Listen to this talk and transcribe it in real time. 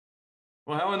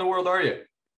Well, how in the world are you?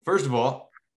 First of all,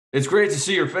 it's great to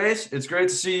see your face. It's great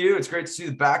to see you. It's great to see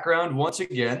the background once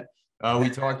again. We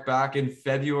talked back in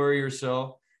February or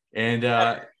so. And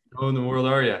how in the world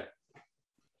are you?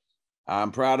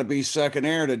 I'm proud to be second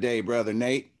air today, brother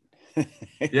Nate. good,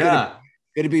 to, Yeah.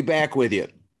 good to be back with you.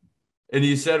 And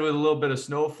you said with a little bit of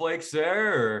snowflakes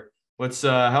there, or what's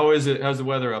how is it? How's the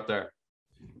weather up there?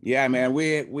 Yeah, man,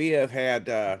 we have had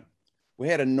we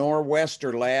had a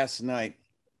nor'wester last night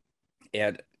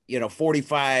at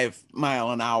 45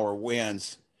 mile an hour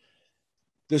winds.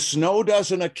 The snow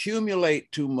doesn't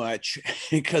accumulate too much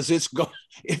because it's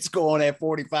going at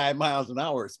 45 miles an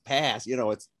hour. It's past,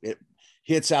 it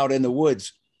hits out in the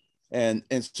woods, and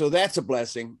so that's a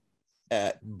blessing.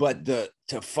 But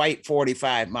to fight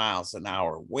 45 miles an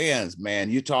hour winds, man,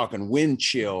 you're talking wind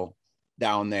chill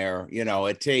down there.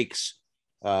 It takes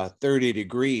 30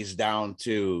 degrees down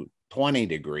to 20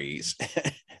 degrees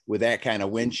with that kind of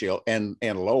wind chill and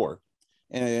lower.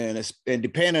 And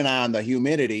depending on the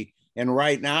humidity, and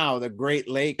right now the Great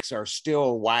Lakes are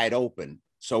still wide open.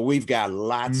 So we've got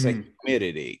lots of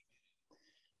humidity.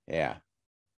 Yeah.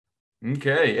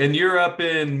 Okay. And you're up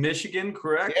in Michigan,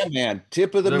 correct? Yeah, man.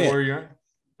 Tip of the Is that mitt. where you're?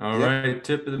 All Yep. right,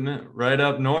 tip of the mint, right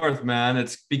up north, man.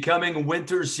 It's becoming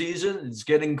winter season. It's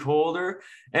getting colder,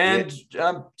 and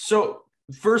so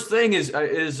first thing is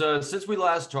since we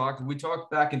last talked, we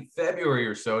talked back in February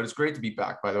or so. It's great to be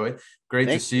back, by the way. Great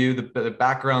to see you. The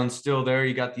background's still there.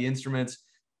 You got the instruments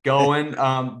going.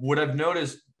 What I've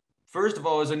noticed, first of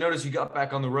all, is I noticed you got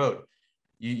back on the road.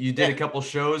 You did a couple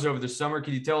shows over the summer.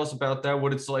 Can you tell us about that?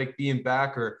 What it's like being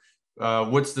back, or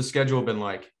what's the schedule been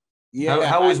like? Yeah.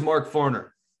 How is Mark Farner?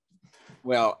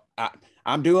 Well,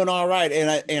 I'm doing all right,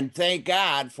 and thank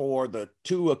God for the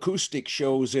 2 acoustic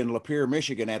shows in Lapeer,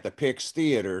 Michigan, at the Pix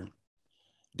Theater.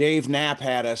 Dave Knapp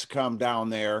had us come down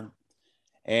there,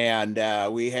 and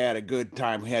we had a good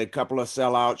time. We had a couple of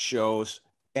sellout shows,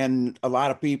 and a lot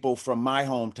of people from my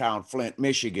hometown, Flint,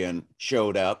 Michigan,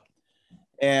 showed up.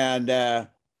 And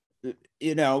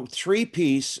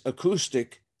 3-piece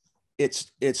acoustic.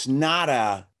 It's not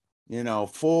a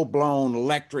full-blown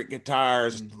electric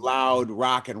guitars, loud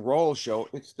rock and roll show.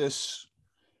 It's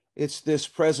this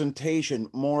presentation,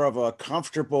 more of a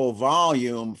comfortable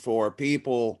volume for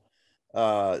people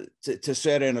to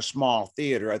set in a small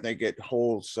theater. I think it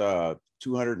holds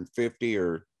 250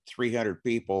 or 300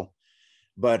 people,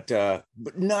 but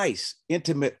nice,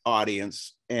 intimate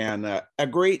audience, and a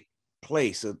great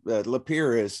place.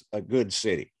 Lapeer is a good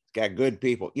city. It's got good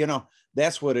people.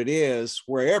 That's what it is.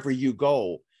 Wherever you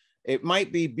go, it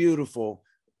might be beautiful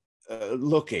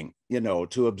looking,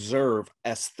 to observe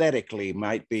aesthetically,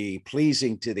 might be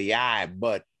pleasing to the eye,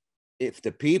 but if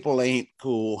the people ain't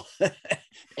cool,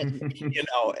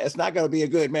 it's not going to be a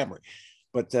good memory.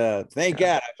 But thank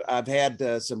God I've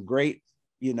had some great,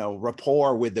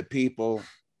 rapport with the people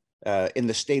in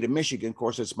the state of Michigan. Of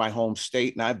course, it's my home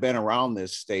state, and I've been around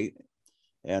this state.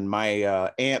 And my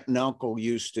aunt and uncle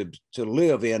used to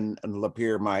live in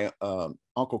Lapeer. My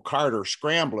Uncle Carter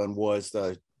Scramblin was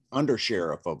the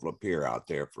undersheriff of Lapeer out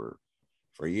there for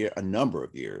a number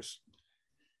of years.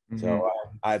 Mm-hmm. So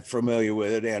I'm familiar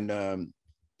with it, and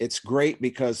it's great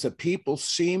because the people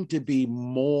seem to be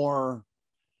more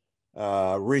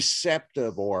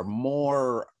receptive or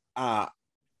more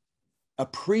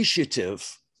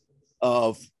appreciative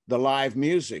of the live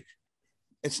music.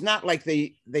 It's not like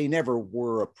they never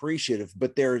were appreciative,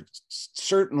 but they're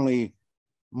certainly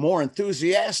more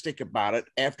enthusiastic about it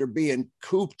after being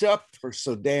cooped up for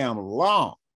so damn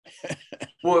long.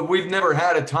 Well, we've never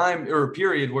had a time or a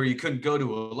period where you couldn't go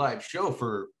to a live show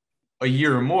for a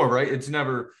year or more, right? It's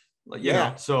never, you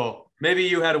know, so maybe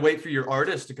you had to wait for your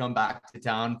artist to come back to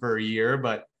town for a year,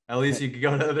 but at least you could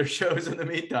go to other shows in the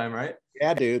meantime, right?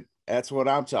 Yeah, dude, that's what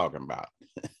I'm talking about.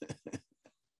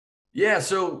 Yeah,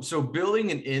 so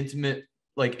building an intimate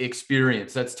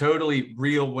experience that's totally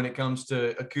real when it comes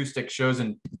to acoustic shows,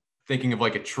 and thinking of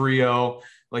like a trio,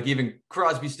 like even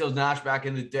Crosby, Stills, Nash back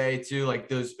in the day too, like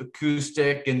those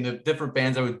acoustic and the different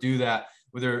bands that would do that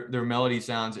with their melody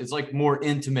sounds. It's like more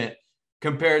intimate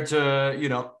compared to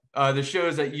the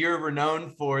shows that you're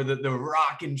renowned for, the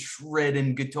rock and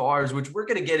shredding guitars, which we're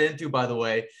gonna get into, by the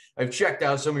way. I've checked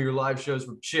out some of your live shows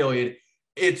from Chile.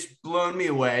 It's blown me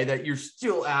away that you're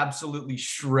still absolutely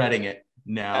shredding it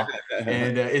now.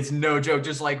 And it's no joke,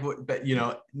 just like,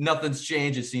 nothing's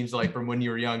changed, it seems like, from when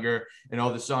you were younger and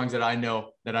all the songs that I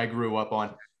know that I grew up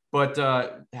on. But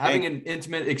having an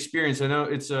intimate experience, I know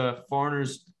it's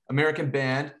Farner's American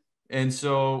band. And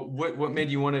so what made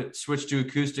you want to switch to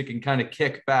acoustic and kind of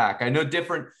kick back? I know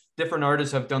different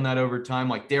artists have done that over time,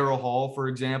 like Daryl Hall, for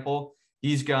example.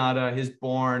 He's got his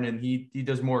barn, and he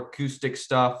does more acoustic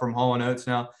stuff from Hall & Oates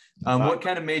now. What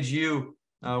kind of made you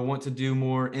want to do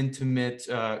more intimate,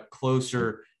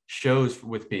 closer shows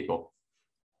with people?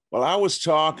 Well, I was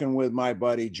talking with my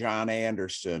buddy John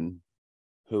Anderson,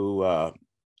 who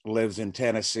lives in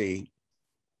Tennessee,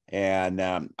 and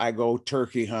I go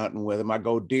turkey hunting with him. I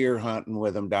go deer hunting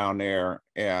with him down there,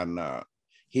 and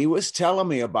he was telling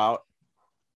me about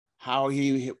how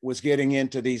he was getting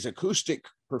into these acoustic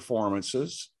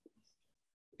performances,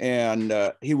 and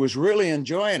he was really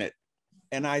enjoying it.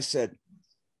 And I said,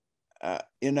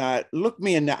 look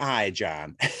me in the eye,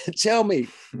 John. Tell me,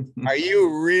 are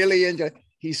you really enjoying?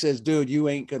 He says, dude, you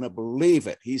ain't gonna believe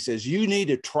it. He says, you need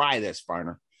to try this,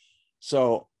 Farner.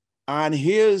 So on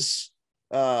his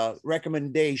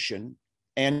recommendation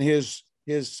and his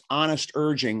honest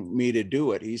urging me to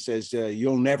do it, he says,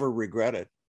 you'll never regret it.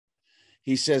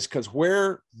 He says, because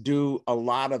where do a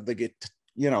lot of the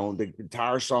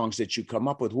guitar songs that you come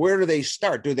up with, where do they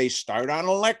start? Do they start on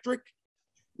electric?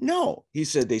 No, he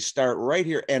said, they start right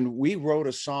here. And we wrote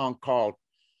a song called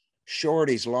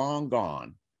Shorty's Long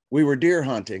Gone. We were deer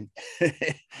hunting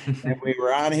and we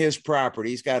were on his property.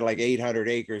 He's got like 800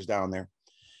 acres down there.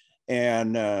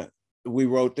 And we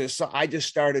wrote this. So I just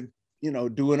started,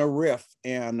 doing a riff.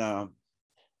 And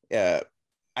I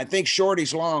think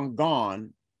Shorty's Long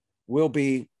Gone will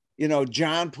be,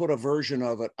 John put a version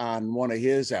of it on one of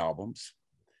his albums.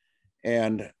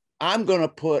 And I'm going to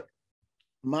put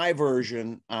my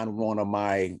version on one of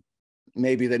my,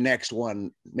 maybe the next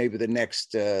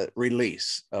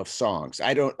release of songs.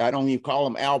 I don't even call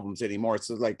them albums anymore. It's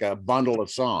like a bundle of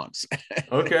songs.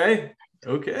 Okay.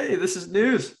 This is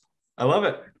news. I love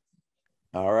it.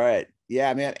 All right.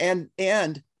 Yeah, man.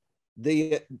 And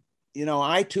the,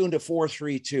 I tune to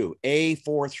 432,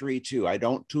 A432. I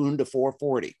don't tune to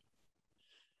 440.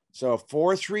 So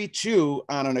 432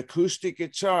 on an acoustic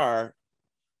guitar,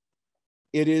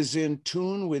 it is in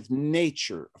tune with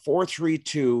nature.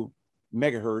 432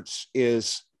 megahertz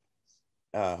is,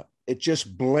 it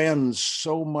just blends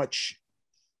so much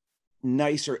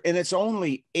nicer. And it's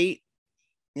only 8,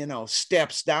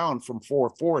 steps down from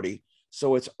 440.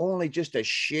 So it's only just a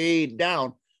shade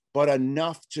down, but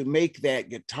enough to make that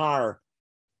guitar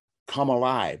come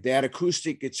alive. That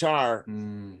acoustic guitar,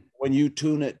 when you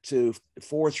tune it to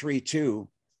 432,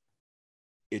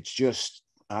 it's just,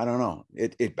 I don't know.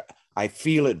 I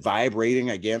feel it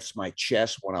vibrating against my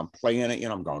chest when I'm playing it.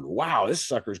 I'm going, wow, this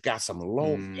sucker's got some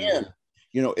low end.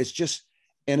 It's just,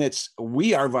 and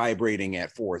we are vibrating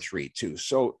at 432.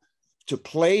 So to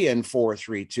play in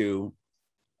 432,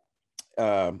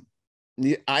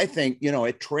 I think,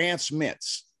 it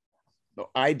transmits.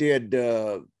 I did,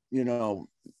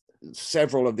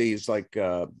 several of these, like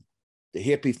the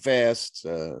Hippie Fest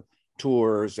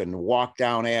tours and Walk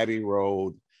Down Abbey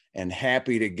Road and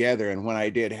Happy Together. And when I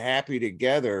did Happy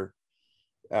Together,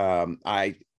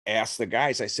 I asked the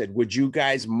guys, I said, would you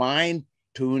guys mind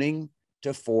tuning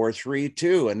to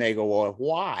 432? And they go, well,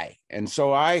 why? And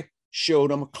so I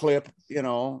showed them a clip,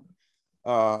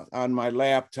 on my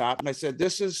laptop. And I said,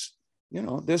 this is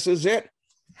it.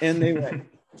 And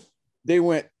they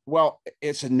went, well,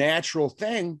 it's a natural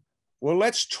thing. Well,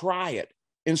 let's try it.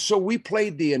 And so we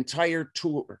played the entire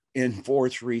tour in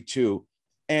 432.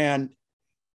 And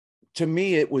to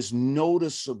me, it was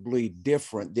noticeably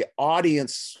different. The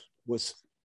audience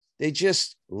they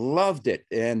just loved it.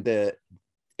 And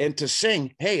to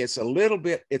sing, hey, it's a little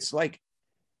bit, it's like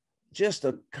just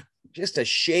a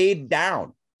shade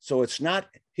down. So it's not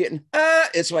hitting,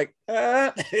 it's like,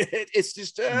 it's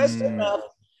just enough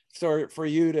for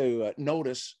you to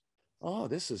notice, oh,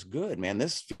 this is good, man.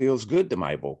 This feels good to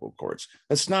my vocal cords.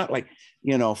 It's not like,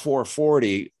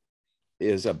 440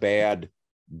 is a bad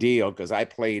deal, because I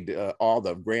played all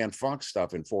the Grand Funk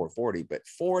stuff in 440, but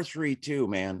 432,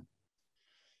 man,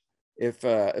 if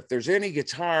there's any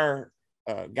guitar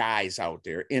guys out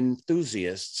there,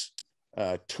 enthusiasts,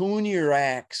 tune your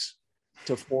axe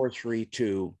to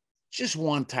 432 just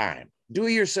one time. Do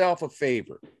yourself a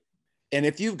favor. And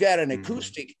if you've got an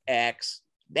acoustic axe,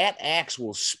 that axe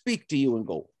will speak to you and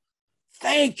go,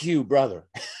 thank you, brother.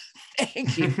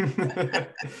 Thank you.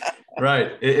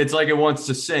 Right. It's like it wants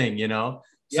to sing,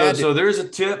 Yeah, so there's a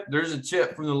tip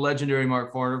from the legendary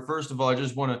Mark Farner. First of all, I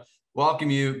just want to welcome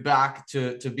you back.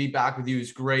 To be back with you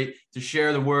is great. To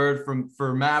share the word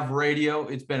for Mav Radio,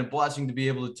 it's been a blessing to be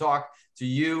able to talk to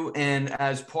you, and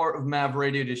as part of Mav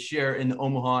Radio, to share in the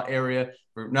Omaha area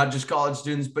for not just college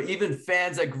students, but even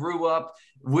fans that grew up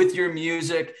with your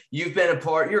music. You're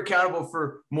accountable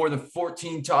for more than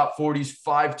 14 top 40s,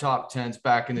 5 top 10s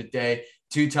back in the day,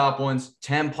 2 top 1s,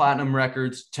 10 platinum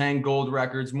records, 10 gold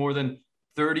records, more than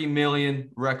 30 million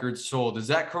records sold. Is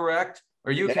that correct?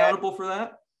 Are you accountable for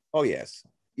that? Oh, yes.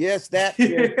 Yes, that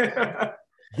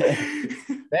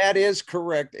that is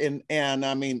correct. And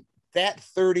I mean, that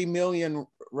 30 million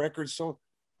records sold,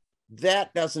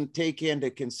 that doesn't take into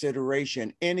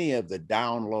consideration any of the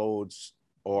downloads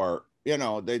or, you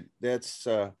know, that's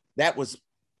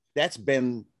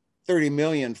been 30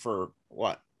 million for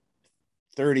what,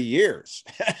 30 years.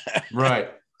 Right.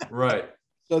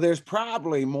 So there's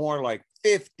probably more like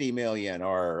 50 million,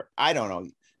 or I don't know.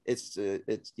 It's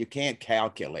you can't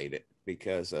calculate it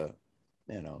because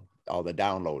you know, all the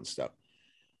download stuff.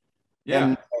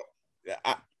 Yeah.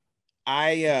 And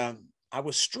I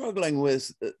was struggling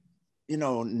with you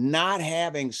know, not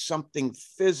having something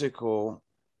physical.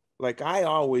 Like I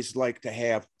always like to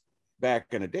have, back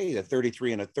in the day, the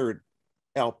 33 1/3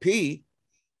 LP.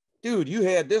 Dude, you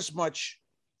had this much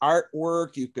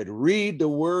artwork. You could read the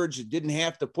words. You didn't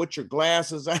have to put your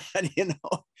glasses on, you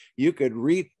know, you could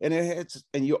read, and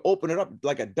and you open it up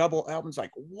like a double album. It's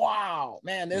like, wow,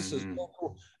 man, this is so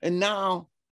cool. And now,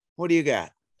 what do you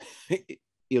got?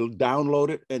 You'll download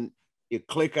it and you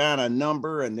click on a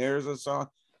number and there's a song.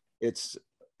 It's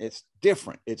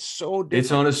different. It's so different.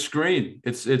 It's on a screen.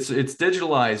 It's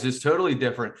digitalized. It's totally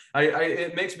different.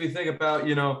 It makes me think about,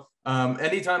 you know,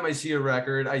 anytime I see a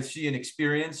record, I see an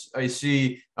experience, I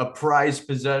see a prized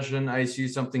possession, I see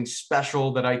something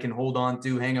special that I can hold on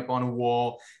to, hang up on a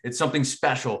wall. It's something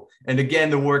special. And again,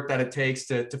 the work that it takes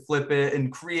to flip it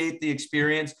and create the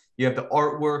experience. You have the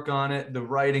artwork on it, the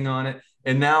writing on it.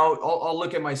 And now I'll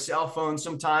look at my cell phone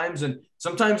sometimes, and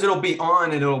sometimes it'll be on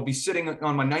and it'll be sitting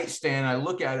on my nightstand. I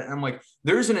look at it and I'm like,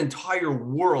 there's an entire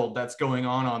world that's going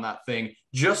on that thing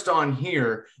just on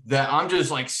here that I'm just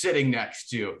like sitting next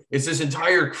to. It's this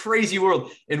entire crazy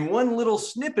world. And one little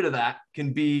snippet of that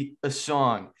can be a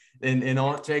song. And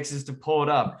all it takes is to pull it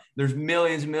up. There's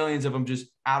millions and millions of them just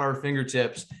at our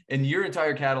fingertips, and your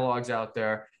entire catalog's out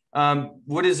there.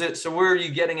 What is it? So where are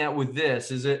you getting at with this?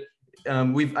 Is it,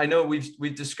 I know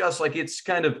we've discussed, like, it's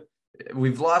kind of,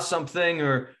 we've lost something,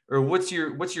 or what's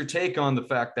your take on the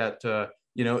fact that,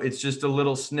 you know, it's just a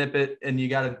little snippet and you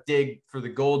got to dig for the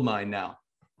gold mine now?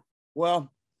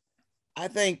 Well, I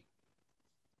think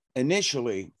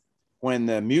initially when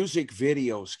the music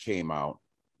videos came out,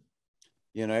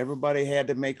 you know, everybody had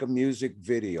to make a music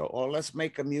video. Oh, let's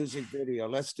make a music video.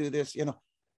 Let's do this, you know.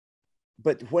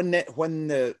 But when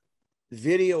the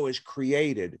video is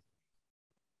created,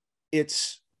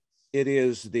 it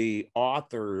is the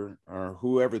author or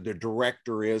whoever the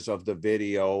director is of the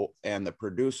video and the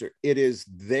producer, it is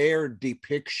their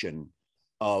depiction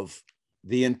of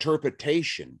the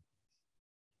interpretation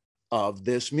of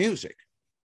this music.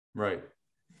 Right.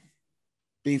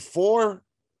 Before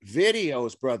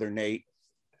videos, Brother Nate,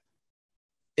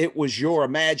 it was your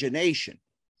imagination,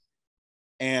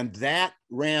 and that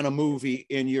ran a movie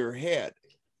in your head.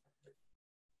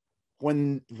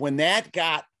 When that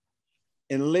got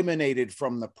eliminated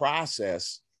from the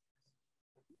process,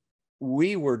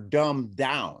 we were dumbed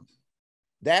down.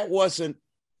 That wasn't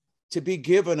to be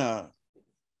given a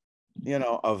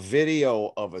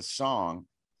video of a song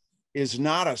is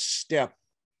not a step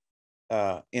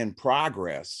in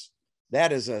progress.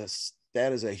 That is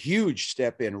a huge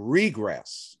step in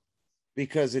regress,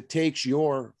 because it takes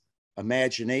your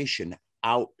imagination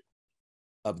out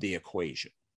of the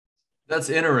equation. That's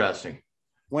interesting.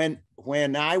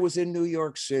 When I was in New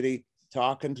York City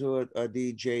talking to a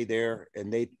DJ there,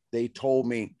 and they told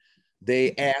me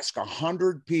they asked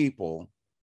 100 people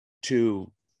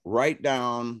to write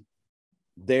down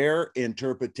their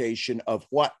interpretation of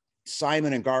what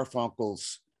Simon and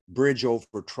Garfunkel's Bridge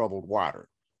Over Troubled Water.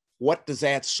 What does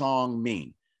that song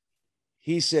mean?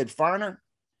 He said, Farner,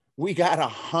 we got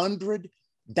 100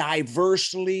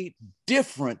 diversely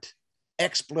different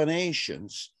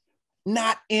explanations.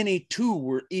 Not any two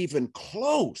were even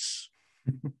close.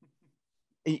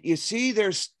 You see,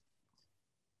 there's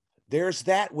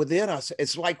that within us.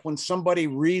 It's like when somebody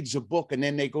reads a book and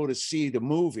then they go to see the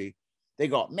movie, they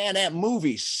go, man, that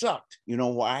movie sucked. You know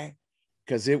why?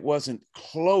 Because it wasn't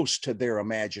close to their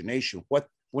imagination.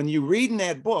 When you read in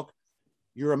that book,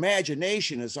 your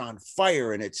imagination is on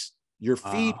fire, and you're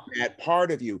feeding that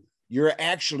part of you. You're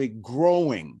actually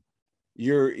growing.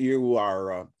 You're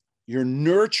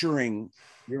nurturing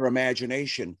your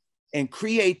imagination, and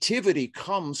creativity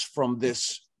comes from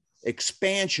this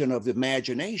expansion of the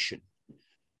imagination.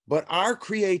 But our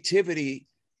creativity,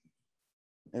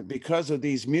 because of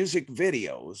these music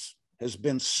videos, has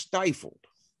been stifled.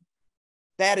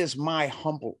 That is my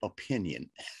humble opinion.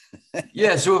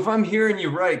 Yeah. So if I'm hearing you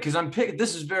right, because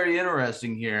this is very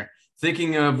interesting here,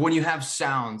 thinking of when you have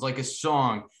sounds like a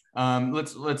song,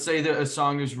 Let's say that a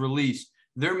song is released.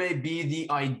 There may be the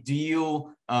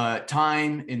ideal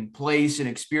time and place and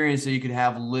experience that you could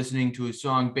have listening to a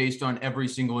song based on every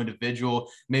single individual.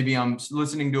 Maybe I'm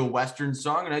listening to a Western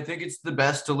song and I think it's the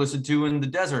best to listen to in the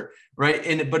desert,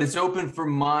 right? But it's open for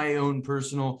my own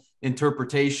personal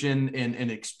interpretation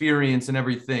and experience and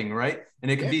everything, right? And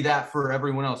it could be that for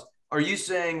everyone else. Are you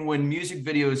saying when music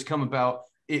videos come about,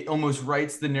 it almost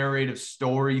writes the narrative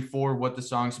story for what the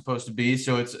song's supposed to be?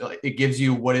 So it gives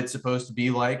you what it's supposed to be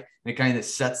like, and it kind of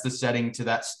sets the setting to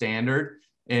that standard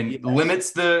and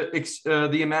limits the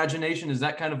imagination. Is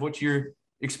that kind of what you're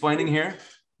explaining here?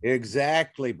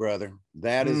 Exactly, brother.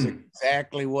 That is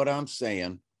exactly what I'm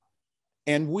saying.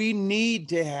 And we need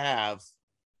to have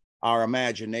our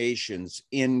imaginations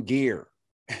in gear.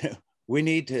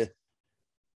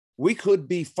 We could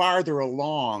be farther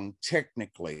along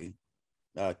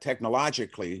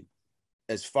technologically,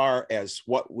 as far as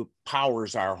what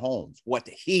powers our homes, what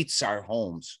heats our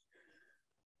homes,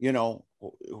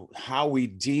 how we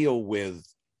deal with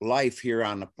life here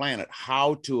on the planet,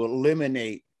 how to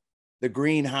eliminate the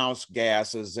greenhouse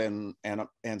gases and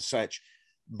such.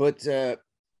 But the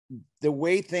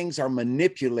way things are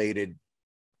manipulated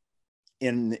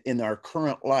in our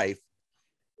current life,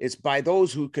 it's by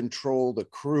those who control the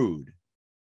crude.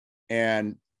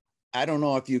 And I don't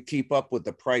know if you keep up with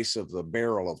the price of the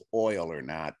barrel of oil or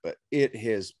not, but it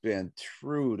has been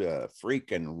through the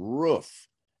freaking roof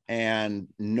and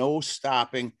no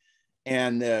stopping.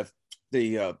 And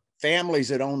the families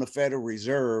that own the Federal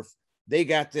Reserve, they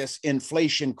got this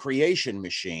inflation creation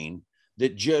machine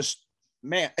that just,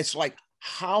 man, it's like,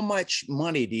 how much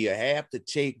money do you have to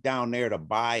take down there to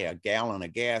buy a gallon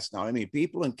of gas now? I mean,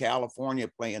 people in California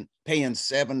paying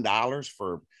 $7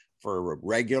 for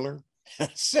regular.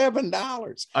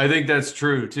 $7. I think that's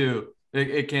true too.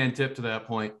 It can tip to that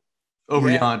point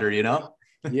over yonder,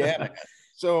 Yeah.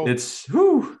 So it's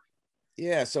whew.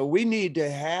 Yeah. So we need to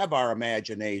have our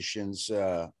imaginations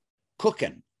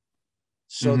cooking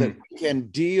so that we can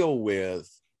deal with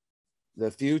the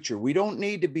future. We don't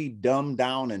need to be dumbed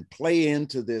down and play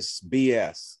into this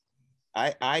BS.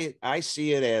 I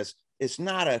see it as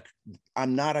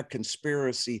I'm not a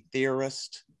conspiracy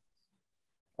theorist.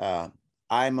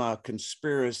 I'm a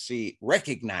conspiracy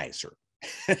recognizer.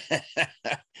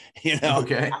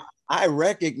 Okay. I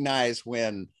recognize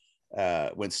when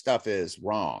stuff is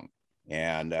wrong,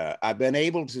 and I've been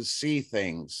able to see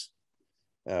things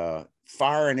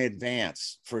far in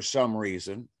advance for some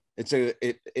reason.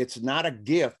 It's not a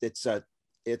gift. It's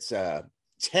a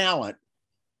talent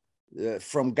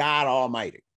from God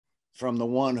Almighty, from the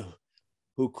one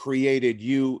who created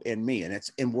you and me,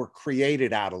 and we're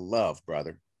created out of love,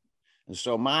 brother. And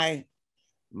so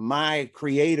my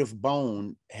creative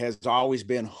bone has always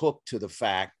been hooked to the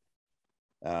fact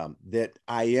that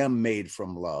I am made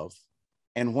from love.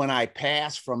 And when I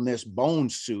pass from this bone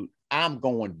suit, I'm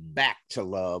going back to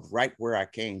love, right where I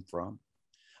came from.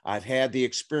 I've had the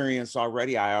experience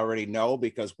already. I already know,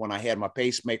 because when I had my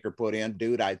pacemaker put in,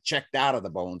 dude, I checked out of the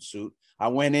bone suit. I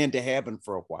went into heaven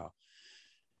for a while.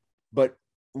 But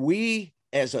we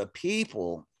as a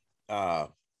people,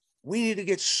 we need to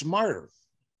get smarter,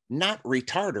 not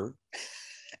retarder.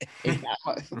 Well,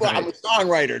 I'm a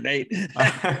songwriter, Nate.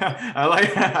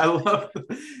 I love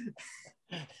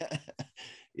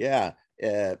Yeah.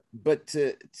 But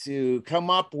to come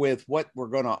up with what we're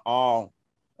going to all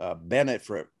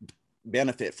benefit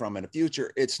from in the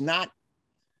future, it's not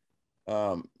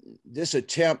this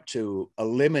attempt to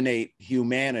eliminate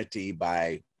humanity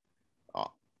by,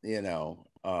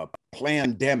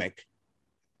 pandemic.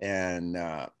 And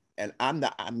I'm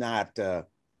not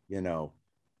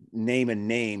naming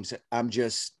names. I'm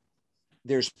just,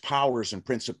 there's powers and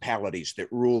principalities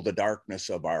that rule the darkness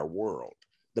of our world.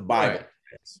 The Bible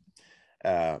says.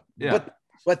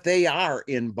 But they are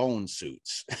in bone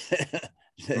suits.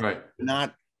 Right.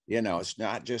 Not, it's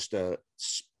not just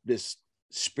this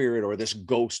spirit or this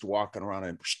ghost walking around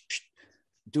and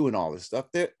doing all this stuff.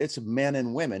 It's men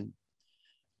and women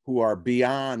who are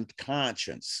beyond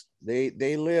conscience.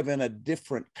 They live in a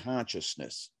different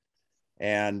consciousness.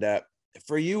 And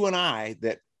for you and I,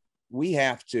 that we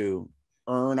have to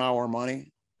earn our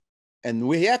money, and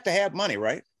we have to have money,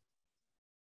 right?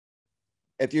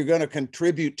 If you're going to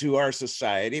contribute to our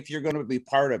society, if you're going to be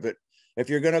part of it, if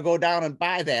you're going to go down and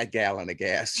buy that gallon of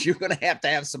gas, you're going to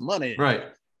have some money. Right.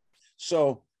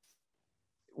 So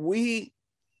we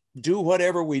do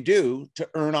whatever we do to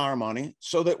earn our money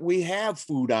so that we have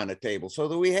food on the table, so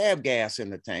that we have gas in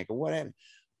the tank or whatever.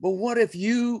 But what if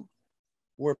you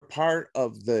were part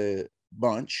of the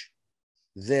bunch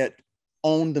that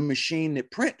owned the machine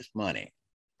that prints money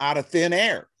out of thin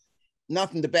air?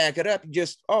 nothing to back it up.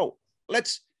 Just, oh,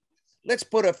 let's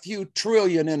put a few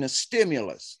trillion in a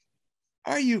stimulus.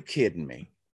 Are you kidding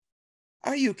me?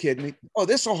 Are you kidding me? Oh,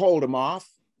 this will hold them off.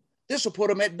 This will put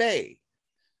them at bay.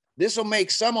 This will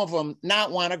make some of them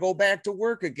not want to go back to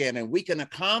work again, and we can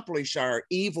accomplish our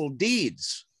evil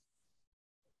deeds.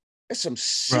 There's some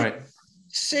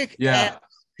sick ass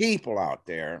people out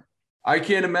there. I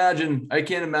can't imagine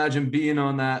being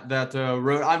on that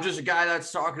road. I'm just a guy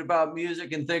that's talking about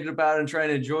music and thinking about it and trying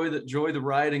to enjoy the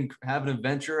ride and have an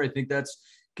adventure. I think that's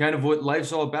kind of what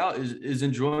life's all about, is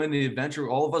enjoying the adventure.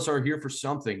 All of us are here for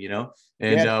something, you know,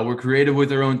 and we're creative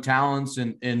with our own talents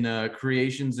and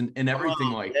creations and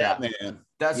everything like that. Man.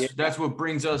 That's what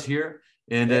brings us here.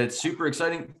 And it's super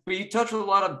exciting. But you touched a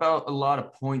lot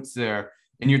of points there,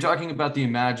 and you're talking about the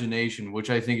imagination, which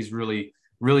I think is really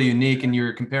unique, and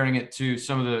you're comparing it to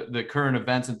some of the current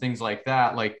events and things like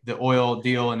that, like the oil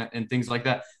deal and things like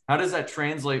that. How does that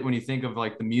translate when you think of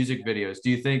like the music videos? Do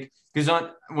you think, because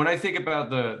when I think about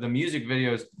the music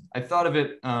videos, I thought of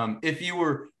it,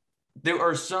 there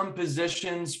are some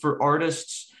positions for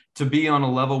artists to be on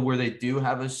a level where they do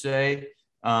have a say,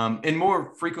 and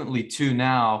more frequently too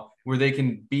now, where they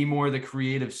can be more the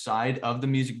creative side of the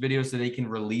music video, so they can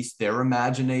release their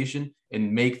imagination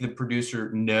and make the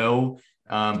producer know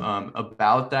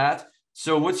about that.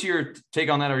 So what's your take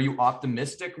on that? Are you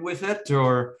optimistic with it,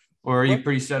 or are you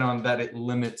pretty set on that it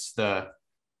limits the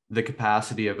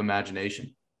capacity of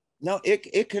imagination? No,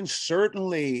 it can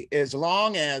certainly, as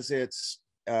long as it's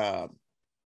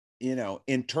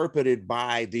interpreted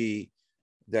by the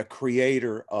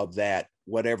creator of that,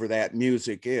 whatever that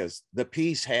music is. The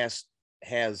piece has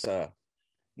it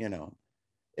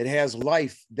has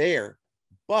life there.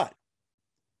 But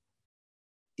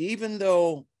even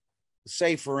though,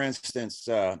 say for instance,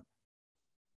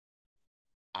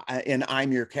 in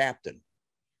I'm Your Captain,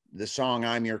 the song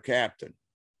I'm Your Captain.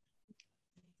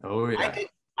 Oh yeah.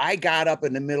 I got up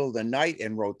in the middle of the night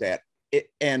and wrote that.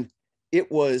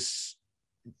 It was,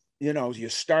 you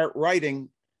start writing,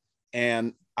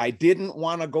 and I didn't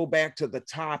want to go back to the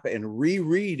top and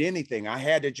reread anything. I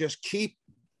had to just keep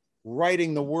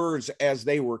writing the words as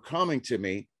they were coming to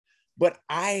me. But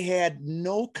I had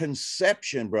no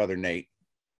conception, Brother Nate,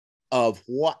 of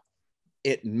what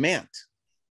it meant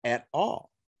at all.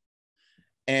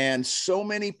 And so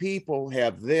many people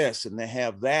have this and they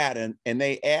have that. And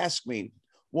they ask me,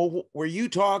 well, were you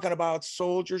talking about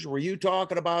soldiers? Were you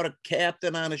talking about a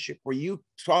captain on a ship? Were you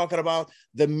talking about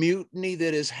the mutiny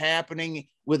that is happening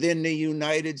within the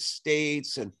United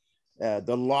States and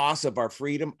the loss of our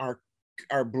freedom,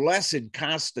 our blessed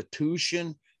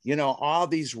Constitution? All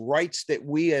these rights that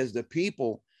we as the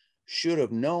people should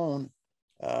have known.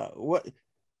 What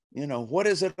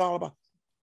is it all about?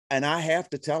 And I have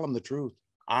to tell them the truth.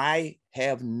 I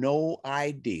have no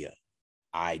idea.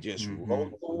 I just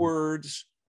wrote the words.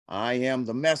 I am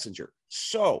the messenger.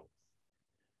 So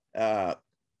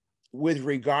with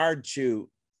regard to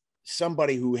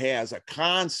somebody who has a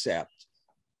concept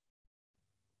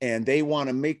and they want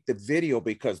to make the video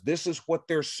because this is what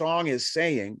their song is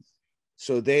saying,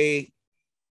 so they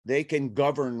can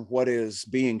govern what is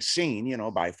being seen,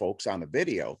 by folks on the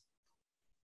video.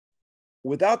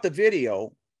 Without the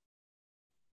video,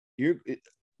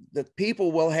 the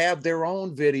people will have their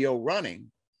own video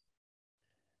running,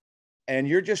 and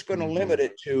you're just going to limit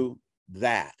it to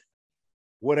that,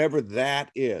 whatever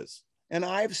that is. And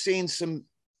I've seen some,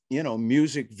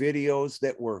 music videos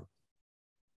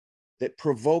that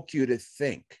provoke you to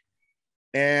think.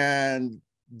 And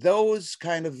those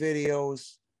kind of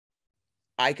videos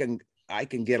I can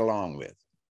get along with.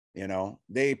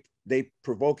 They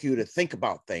provoke you to think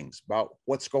about things, about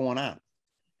what's going on.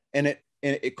 And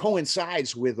it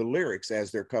coincides with the lyrics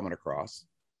as they're coming across.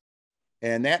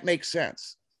 And that makes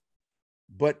sense.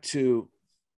 But to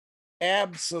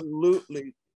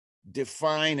absolutely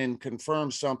define and confirm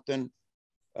something,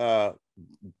 by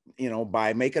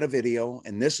making a video,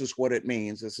 and this is what it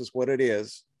means, this is what it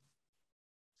is,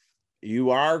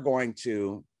 you are going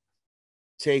to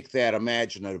take that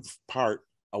imaginative part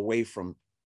away from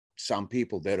some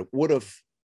people that would have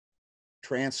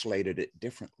translated it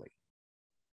differently.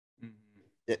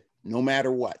 No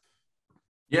matter what.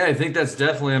 Yeah, I think that's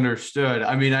definitely understood.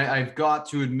 I mean, I've got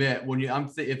to admit,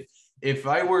 if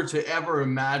I were to ever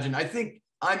imagine, I think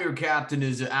I'm Your Captain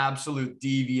is an absolute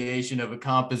deviation of a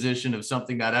composition of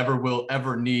something that will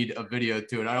ever need a video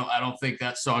to it. I don't think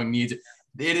that song needs it.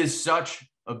 It is such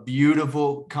a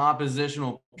beautiful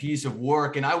compositional piece of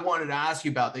work. And I wanted to ask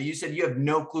you about that. You said you have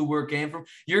no clue where it came from.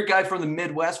 You're a guy from the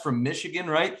Midwest, from Michigan,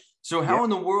 right? So how in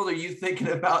the world are you thinking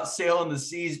about sailing the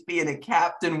seas, being a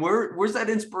captain? Where's that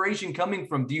inspiration coming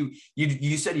from? Do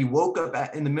you said you woke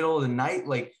up in the middle of the night?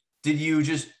 Like, do you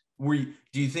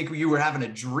think you were having a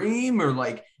dream, or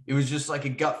like it was just like a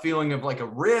gut feeling of like a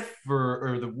riff,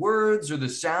 or the words or the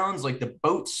sounds, like the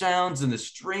boat sounds and the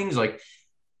strings? Like,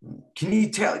 can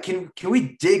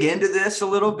we dig into this a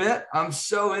little bit? I'm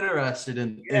so interested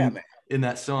in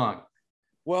that song.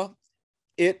 Well,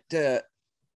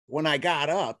 when I got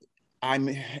up, I'm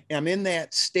in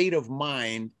that state of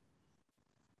mind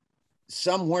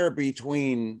somewhere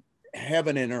between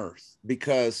heaven and earth,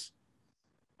 because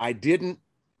I didn't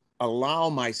allow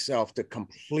myself to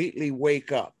completely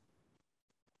wake up.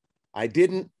 I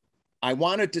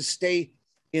wanted to stay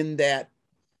in that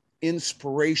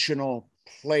inspirational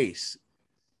place.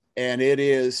 And it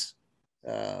is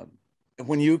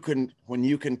when you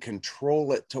can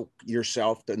control it to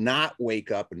yourself to not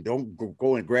wake up and don't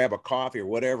go and grab a coffee or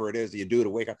whatever it is that you do to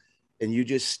wake up, and you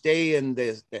just stay in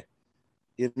this,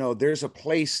 there's a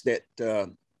place that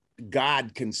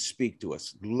God can speak to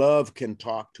us. Love can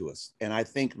talk to us. And I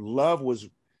think love was,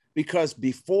 because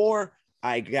before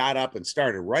I got up and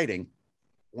started writing,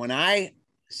 when I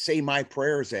say my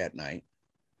prayers at night,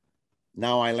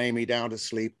 now I lay me down to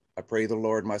sleep, I pray the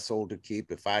Lord my soul to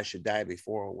keep. If I should die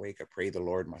before I wake, I pray the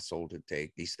Lord my soul to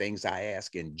take. These things I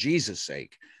ask in Jesus'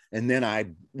 sake. And then I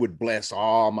would bless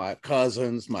all my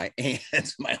cousins, my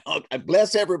aunts, my uncle. I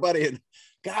bless everybody. And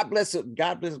God bless it.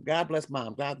 God bless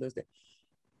mom. God bless that.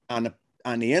 On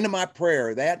the end of my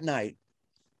prayer that night,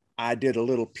 I did a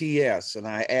little PS, and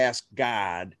I asked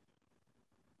God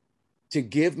to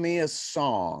give me a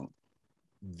song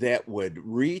that would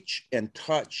reach and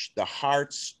touch the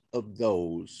hearts of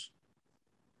those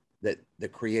that the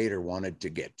Creator wanted to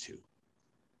get to.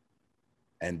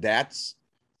 And that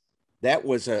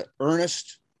was an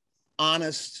earnest,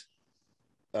 honest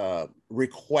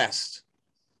request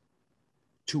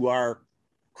to our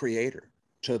Creator,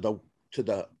 to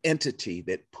the entity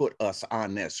that put us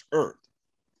on this earth.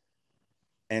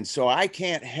 And so I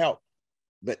can't help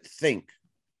but think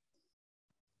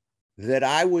that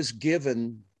I was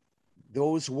given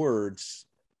those words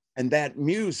and that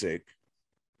music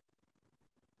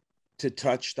to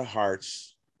touch the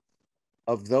hearts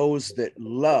of those that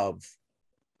love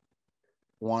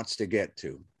wants to get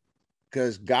to,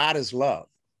 because God is love.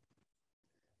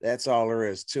 That's all there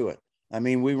is to it. I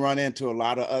mean, we run into a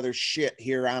lot of other shit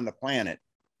here on the planet,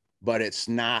 but it's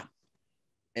not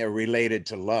related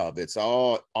to love. It's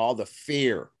all the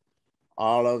fear,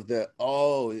 all of the,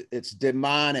 it's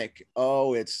demonic.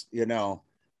 It's,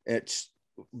 it's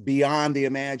beyond the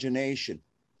imagination.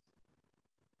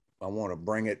 I want to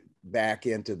bring it back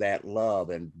into that love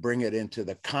and bring it into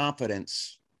the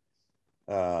confidence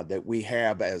that we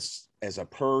have as a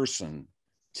person,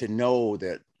 to know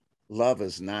that love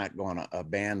is not going to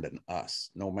abandon us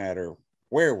no matter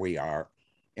where we are.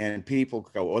 And people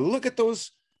go, well, look at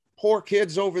those poor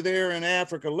kids over there in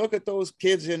Africa. Look at those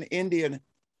kids in India.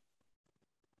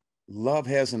 Love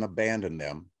hasn't abandoned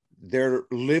them. They're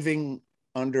living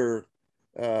under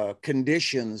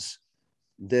conditions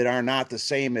that are not the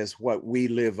same as what we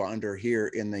live under here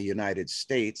in the United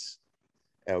States.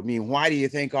 I mean, why do you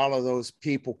think all of those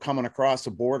people coming across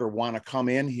the border want to come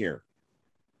in here?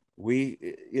 We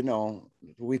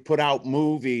put out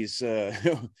movies,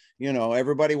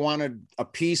 everybody wanted a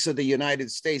piece of the United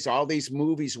States. All these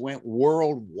movies went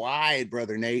worldwide,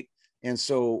 Brother Nate. And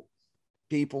so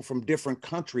people from different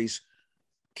countries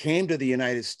came to the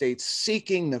United States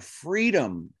seeking the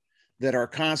freedom that our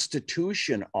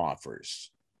Constitution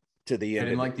offers to the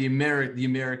individual. And like the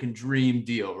American dream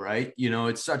deal, right?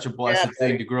 It's such a blessed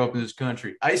thing to grow up in this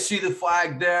country. I see the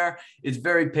flag there. It's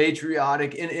very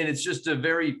patriotic, and it's just a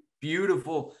very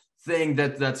beautiful thing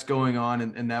that's going on,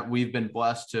 and that we've been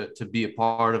blessed to be a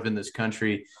part of in this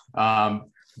country.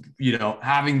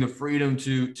 Having the freedom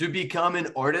to become an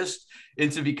artist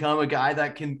and to become a guy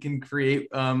that can create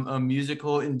a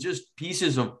musical and just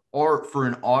pieces of art for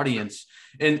an audience.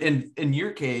 And in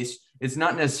your case, it's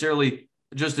not necessarily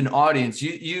just an audience.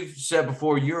 You've said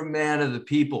before, you're a man of the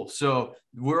people. So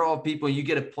we're all people. You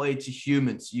get to play to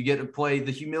humans. You get to play.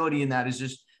 The humility in that is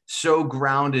just so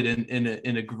grounded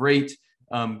in a great,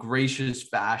 gracious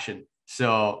fashion.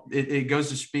 So it goes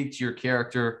to speak to your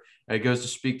character. It goes to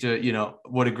speak to,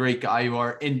 what a great guy you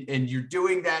are. And you're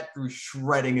doing that through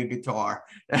shredding a guitar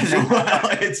as well.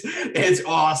 It's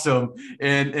awesome.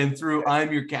 And through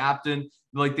I'm Your Captain,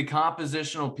 like the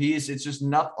compositional piece, it's just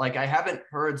not like, I haven't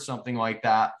heard something like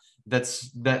that that's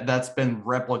been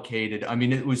replicated. I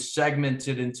mean, it was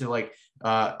segmented into like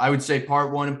I would say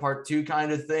part one and part two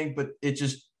kind of thing, but it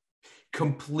just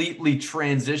completely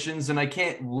transitions. And I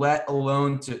can't let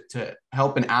alone to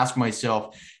help and ask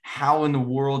myself, how in the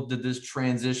world did this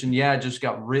transition? Yeah, it just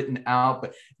got written out,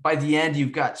 but by the end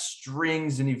you've got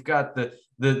strings and you've got the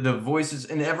voices,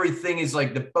 and everything is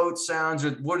like the boat sounds,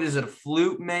 or what is it, a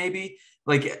flute maybe,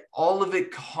 like all of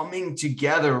it coming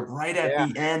together right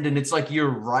at the end. And it's like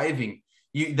you're arriving.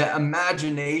 The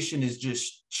imagination is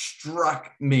just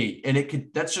struck me,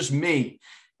 and that's just me,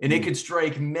 and it could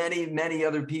strike many, many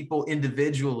other people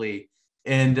individually.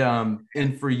 And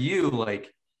for you,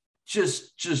 like,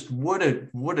 just what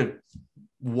a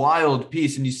wild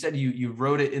piece. And you said you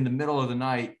wrote it in the middle of the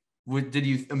night. Did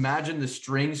you imagine the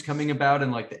strings coming about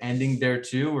and like the ending there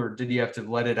too, or did you have to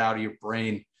let it out of your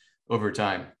brain over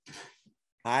time?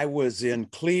 I was in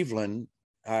Cleveland.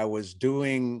 I was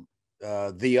doing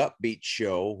the Upbeat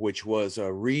Show, which was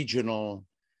a regional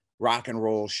rock and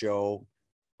roll show.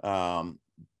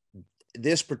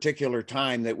 This particular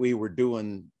time that we were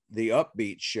doing the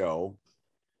Upbeat Show,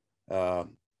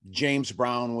 James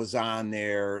Brown was on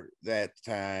there that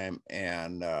time,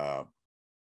 and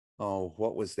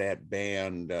what was that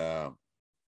band?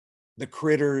 The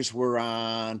Critters were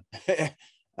on,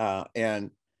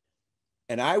 and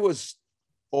I was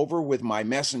over with my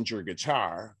messenger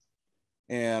guitar,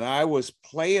 and I was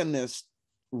playing this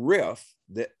riff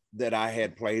that I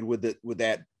had played with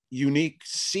that unique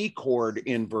C chord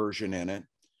inversion in it.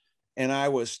 And I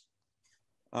was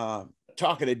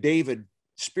talking to David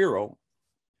Spiro.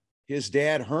 His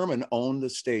dad, Herman, owned the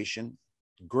station.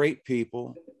 Great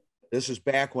people. This is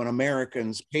back when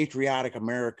patriotic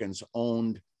Americans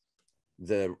owned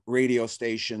the radio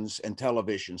stations and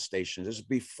television stations. This is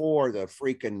before the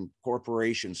freaking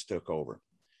corporations took over.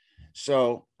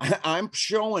 So I'm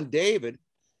showing David,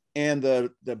 and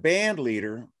the band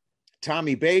leader,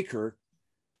 Tommy Baker,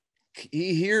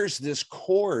 he hears this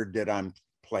chord that I'm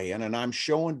playing, and I'm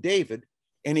showing David,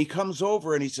 and he comes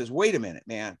over and he says, "Wait a minute,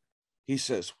 man." He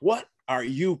says, "What are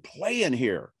you playing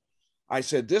here?" I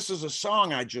said, "This is a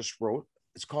song I just wrote.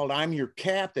 It's called I'm Your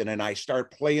Captain." And I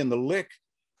start playing the lick,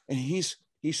 and he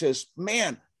says,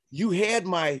 "Man, you had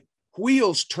my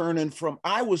wheels turning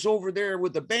I was over there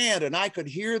with the band and I could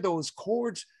hear those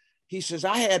chords." He says,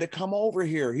 "I had to come over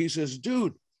here." He says,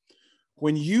 "Dude,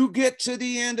 when you get to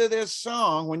the end of this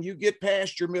song, when you get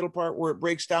past your middle part where it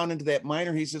breaks down into that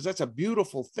minor," he says, "that's a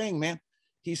beautiful thing, man."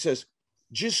 He says,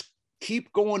 "Just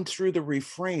keep going through the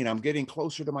refrain. I'm getting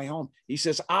closer to my home." He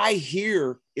says, "I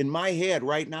hear in my head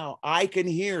right now, I can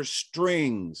hear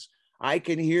strings. I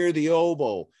can hear the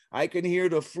oboe. I can hear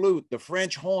the flute, the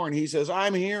French horn." He says,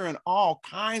 "I'm hearing all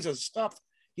kinds of stuff."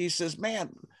 He says,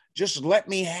 "Man, just let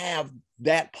me have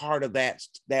that part of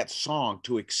that song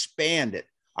to expand it."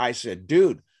 I said,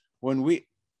 "Dude, when we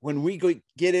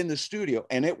get in the studio,"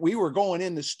 and we were going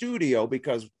in the studio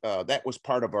because that was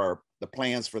part of the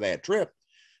plans for that trip.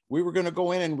 We were going to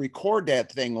go in and record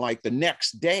that thing like the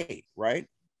next day, right?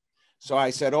 So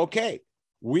I said, "Okay,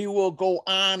 we will go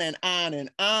on and on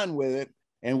and on with it,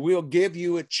 and we'll give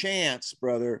you a chance,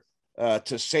 brother,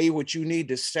 to say what you need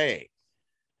to say."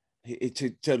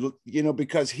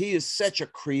 Because he is such a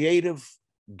creative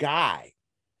guy.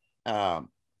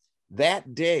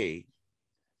 That day,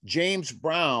 James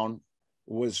Brown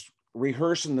was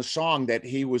rehearsing the song that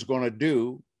he was going to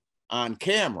do on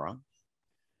camera,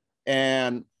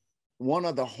 and one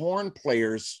of the horn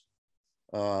players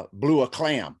blew a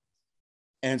clam.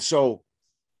 And so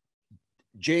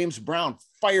James Brown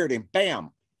fired him,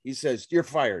 bam. He says, "You're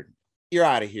fired. You're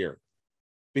out of here,"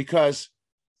 because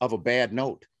of a bad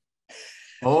note.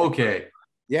 Okay.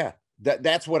 Yeah,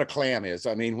 that's what a clam is.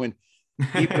 I mean, when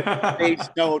even a bass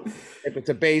note, if it's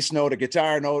a bass note, a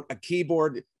guitar note, a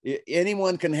keyboard,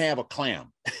 anyone can have a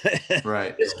clam.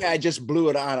 Right. This guy just blew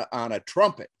it on a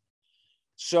trumpet.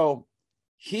 So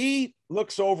he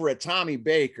looks over at Tommy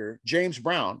Baker, James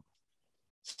Brown,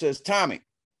 says, "Tommy,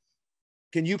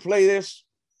 can you play this?"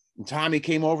 And Tommy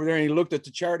came over there and he looked at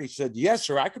the chart. He said, "Yes,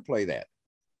 sir, I could play that."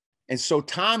 And so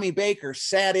Tommy Baker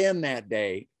sat in that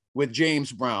day with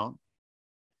James Brown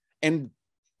and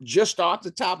just off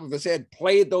the top of his head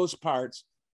played those parts.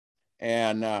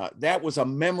 And that was a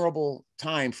memorable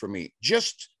time for me.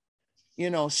 Just,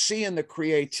 seeing the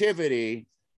creativity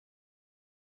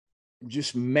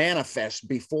just manifest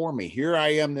before me. Here I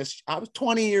am, I was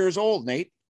 20 years old,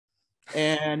 Nate,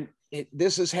 and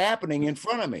this is happening in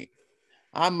front of me.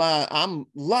 I'm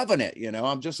loving it,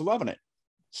 I'm just loving it.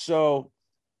 So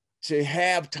to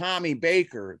have Tommy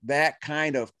Baker, that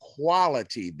kind of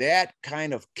quality, that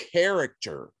kind of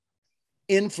character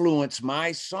influence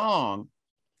my song,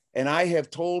 And I have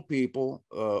told people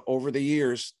over the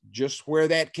years just where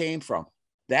that came from.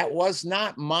 That was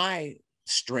not my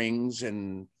strings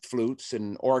and flutes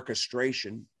and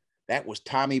orchestration. That was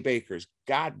Tommy Baker's.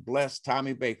 God bless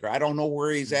Tommy Baker. I don't know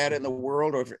where he's at in the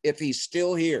world, or if he's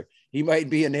still here. He might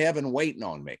be in heaven waiting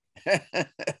on me.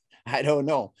 I don't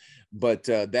know. But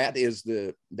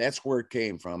that's where it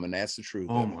came from, and that's the truth.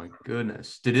 Oh my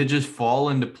goodness! Did it just fall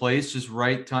into place, just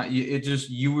right time?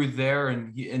 You were there,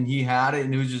 and he had it,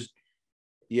 and it was just,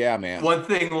 yeah, man. One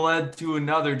thing led to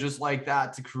another, just like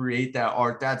that, to create that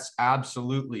art. That's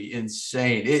absolutely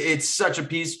insane. It's such a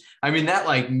piece. I mean, that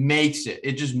like makes it.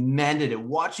 It just mended it.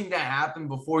 Watching that happen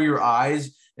before your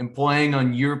eyes and playing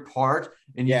on your part,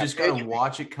 and you just gotta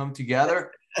watch it come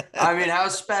together. I mean, how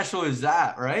special is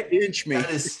that, right? Pinch me.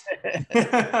 That is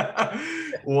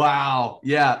wow.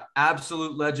 Yeah,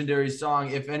 absolute legendary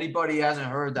song. If anybody hasn't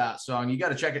heard that song, you got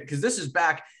to check it, because this is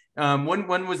back.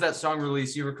 When was that song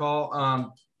released? You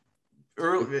recall?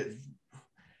 Early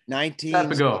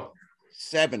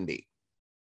 1970.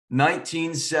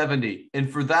 1970.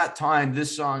 And for that time,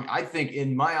 this song, I think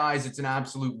in my eyes, it's an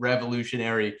absolute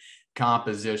revolutionary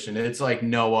composition. It's like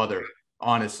no other,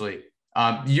 honestly.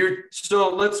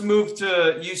 So let's move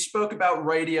to, you spoke about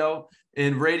radio.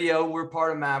 In radio, we're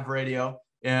part of Mav Radio.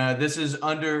 This is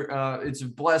it's a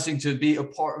blessing to be a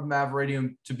part of Mav Radio,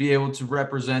 to be able to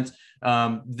represent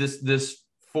this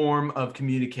form of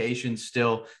communication,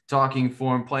 still talking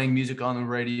form, playing music on the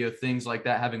radio, things like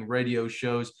that, having radio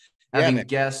shows, having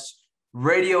guests.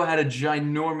 Radio had a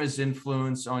ginormous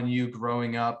influence on you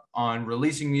growing up, on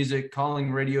releasing music,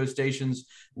 calling radio stations.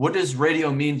 What does radio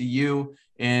mean to you?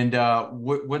 And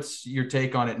what's your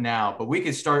take on it now? But we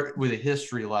could start with a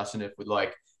history lesson, if we'd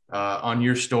like, on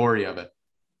your story of it.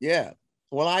 Yeah.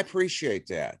 Well, I appreciate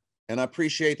that. And I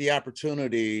appreciate the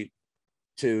opportunity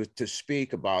to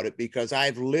speak about it, because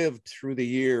I've lived through the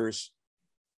years.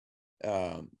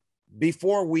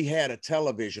 Before we had a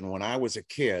television, when I was a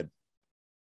kid,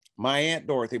 my Aunt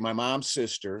Dorothy, my mom's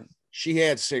sister, she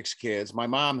had 6 kids. My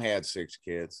mom had 6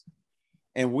 kids.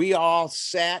 And we all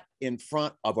sat in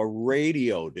front of a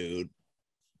radio, dude.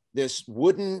 This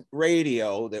wooden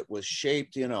radio that was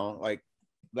shaped, like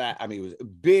that. I mean, it was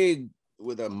big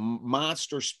with a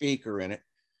monster speaker in it.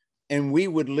 And we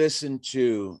would listen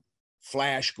to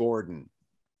Flash Gordon,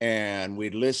 and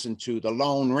we'd listen to the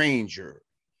Lone Ranger,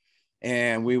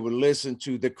 and we would listen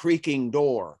to the Creaking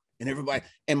Door, and everybody,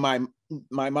 and my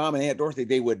mom and Aunt Dorothy,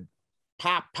 they would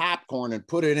pop popcorn and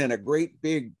put it in a great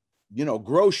big,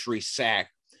 grocery sack.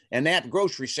 And that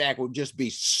grocery sack would just be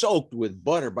soaked with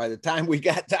butter by the time we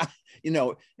got down,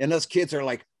 and us kids are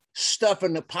like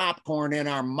stuffing the popcorn in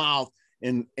our mouth,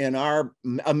 and our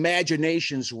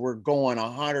imaginations were going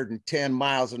 110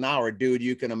 miles an hour, dude.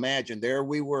 You can imagine, there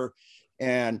we were.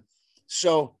 And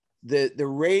so the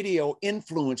radio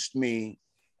influenced me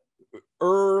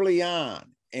early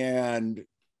on, and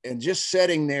just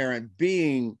sitting there and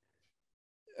being,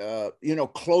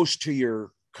 close to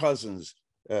your cousins,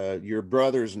 your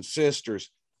brothers and sisters,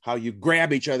 how you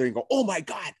grab each other and go, oh my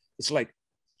God. It's like,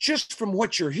 just from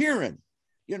what you're hearing,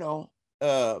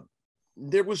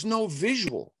 there was no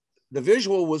visual. The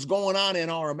visual was going on in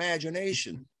our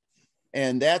imagination.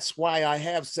 And that's why I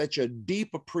have such a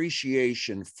deep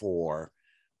appreciation for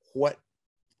what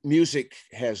music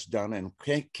has done and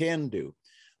can do.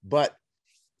 But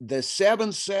the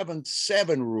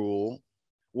 777 rule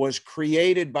was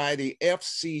created by the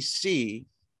FCC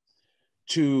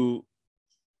to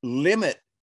limit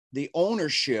the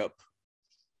ownership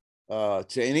to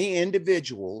any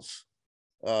individuals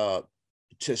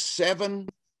to 7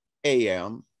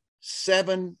 AM,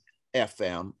 7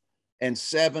 FM, and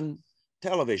 7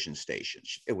 television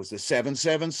stations. It was the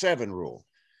 777 rule.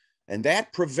 And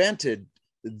that prevented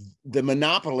the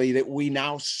monopoly that we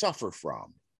now suffer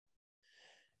from.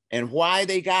 And why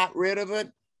they got rid of it,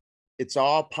 it's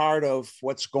all part of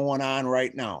what's going on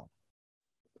right now.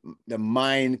 The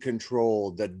mind control,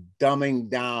 the dumbing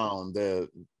down, the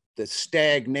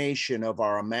stagnation of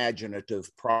our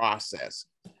imaginative process.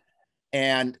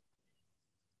 And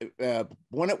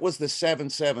when it was the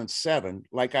 777,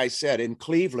 like I said, in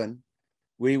Cleveland,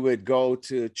 we would go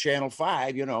to Channel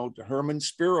 5, Herman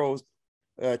Spiro's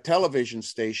television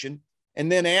station.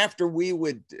 And then after we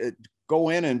would go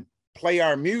in and play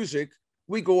our music,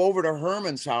 we go over to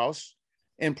Herman's house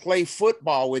and play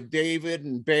football with David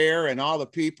and Bear and all the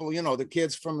people, the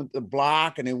kids from the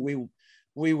block. And then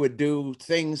we would do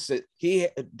things that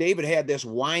David had this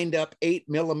wind up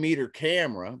 8mm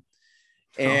camera.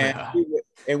 And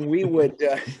we would,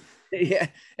 yeah.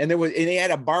 And he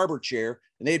had a barber chair,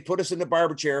 and they'd put us in the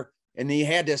barber chair, and he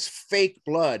had this fake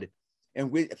blood,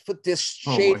 and we put this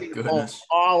Oh my shaving foam goodness.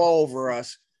 all over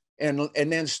us, and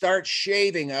then start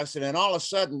shaving us, and then all of a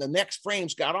sudden the next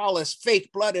frame's got all this fake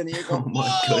blood in it. You go, Oh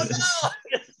my goodness. no,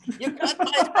 you cut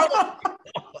my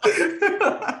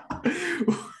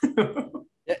throat.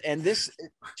 And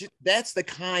that's the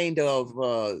kind of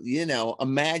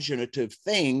imaginative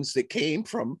things that came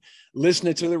from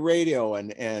listening to the radio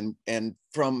and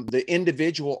from the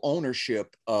individual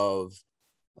ownership of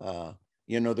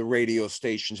the radio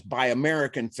stations by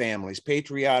American families,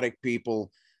 patriotic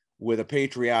people with a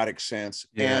patriotic sense,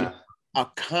 and a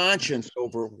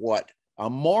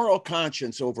moral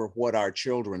conscience over what our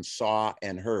children saw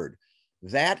and heard.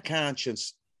 That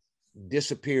conscience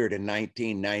disappeared in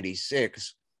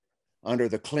 1996 under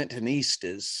the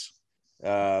Clintonistas.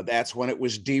 That's when it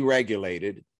was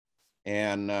deregulated,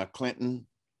 and Clinton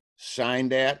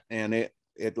signed that, and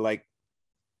it like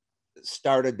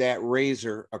started that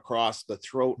razor across the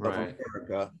throat of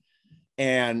America.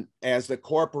 And as the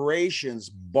corporations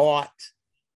bought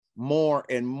more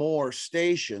and more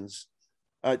stations,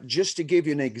 just to give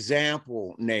you an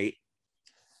example, Nate,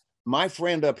 my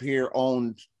friend up here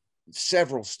owned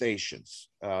several stations,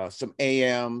 some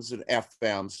AMs and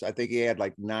FMs. I think he had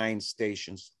like 9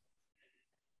 stations.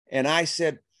 And I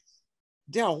said,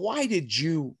 Dell, why did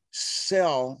you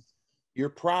sell your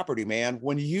property, man?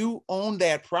 When you owned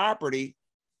that property,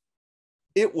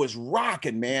 it was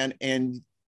rocking, man. And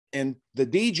the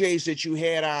DJs that you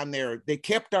had on there, they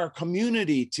kept our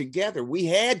community together. We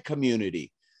had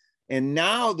community. And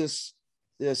now this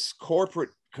corporate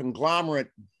conglomerate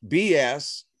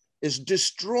BS is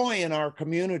destroying our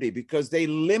community because they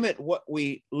limit what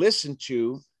we listen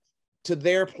to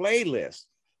their playlist.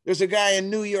 There's a guy in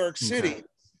New York City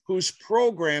who's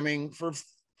programming for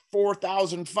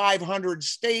 4,500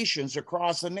 stations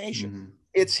across the nation.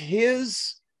 It's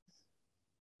his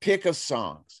pick of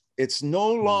songs. It's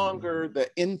no longer the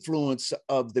influence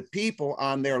of the people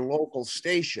on their local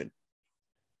station.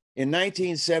 In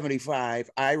 1975,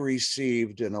 I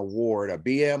received an award, a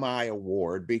BMI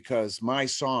award, because my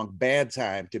song, Bad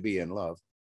Time to Be in Love,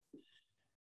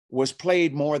 was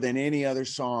played more than any other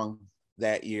song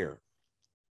that year.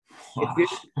 Wow.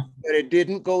 But it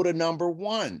didn't go to number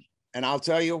 1. And I'll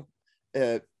tell you,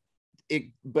 but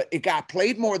it got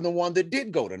played more than the one that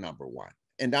did go to number 1.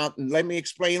 And now let me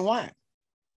explain why.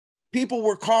 People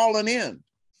were calling in.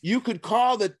 You could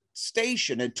call the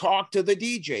station and talk to the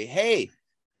DJ. Hey,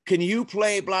 can you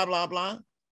play blah, blah, blah?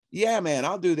 Yeah, man,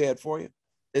 I'll do that for you.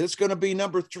 It's going to be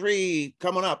number 3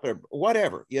 coming up or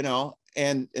whatever,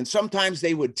 and sometimes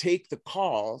they would take the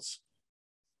calls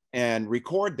and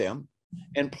record them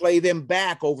and play them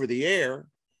back over the air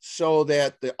so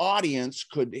that the audience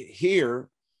could hear,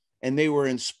 and they were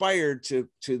inspired to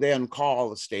then call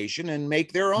the station and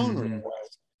make their own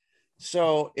request.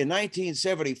 So in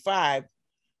 1975,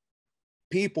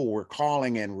 people were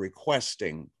calling and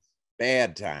requesting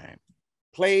Bad Time,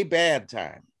 play Bad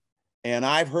Time. And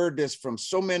I've heard this from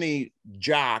so many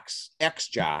jocks,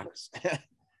 ex-jocks.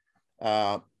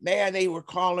 Man, they were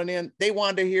calling in. They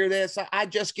wanted to hear this. I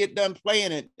just get done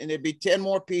playing it, and there'd be 10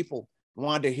 more people who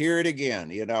wanted to hear it again,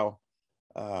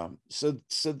 So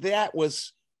that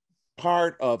was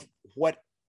part of what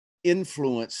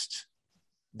influenced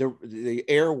the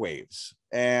airwaves.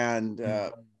 And,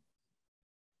 the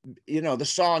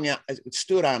song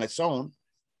stood on its own.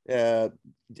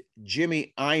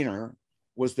 Jimmy Einer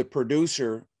was the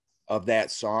producer of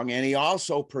that song, and he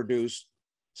also produced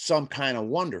Some Kind of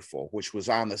Wonderful, which was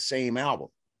on the same album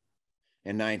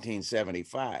in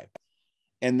 1975.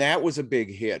 And that was a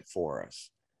big hit for us.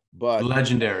 But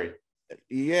legendary.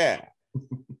 Yeah.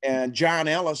 And John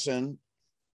Ellison,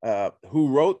 who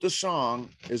wrote the song,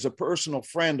 is a personal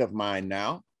friend of mine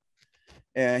now.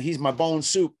 He's my bone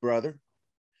soup brother.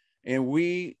 And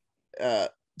we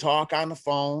talk on the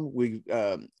phone.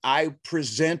 I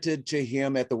presented to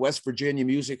him at the West Virginia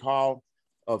Music Hall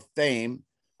of Fame.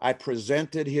 I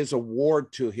presented his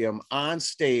award to him on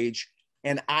stage,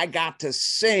 and I got to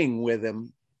sing with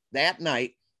him that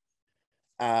night.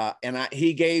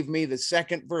 He gave me the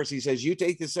second verse. He says, "You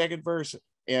take the second verse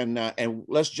and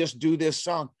let's just do this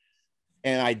song."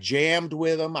 And I jammed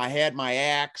with him. I had my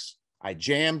axe. I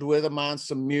jammed with him on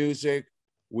some music.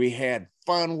 We had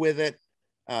fun with it.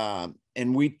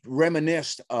 And we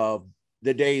reminisced of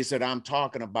the days that I'm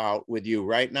talking about with you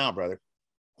right now, brother,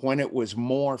 when it was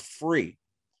more free,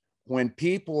 when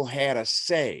people had a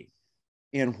say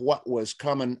in what was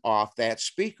coming off that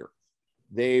speaker.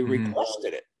 They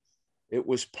requested it. It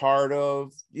was part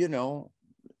of,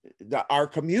 our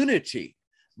community.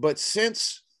 But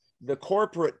since the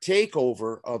corporate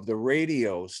takeover of the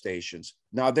radio stations,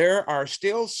 now there are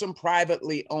still some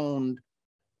privately owned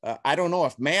I don't know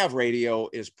if Mav Radio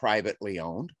is privately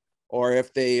owned or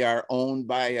if they are owned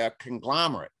by a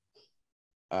conglomerate.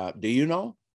 Do you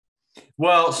know?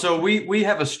 Well, so we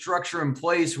have a structure in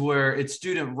place where it's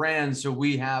student ran, so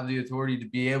we have the authority to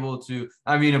be able to.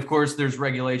 I mean, of course, there's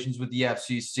regulations with the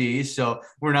FCC, so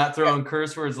we're not throwing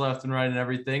curse words left and right and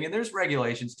everything. And there's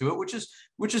regulations to it,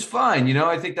 which is fine. You know,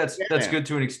 I think that's good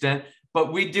to an extent.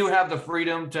 But we do have the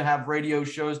freedom to have radio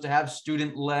shows, to have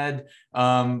student-led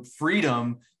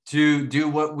freedom to do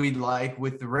what we'd like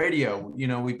with the radio. You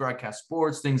know, we broadcast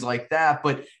sports, things like that,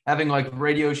 but having like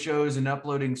radio shows and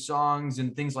uploading songs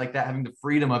and things like that, having the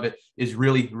freedom of it is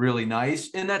really, really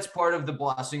nice. And that's part of the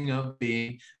blessing of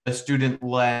being a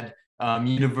student-led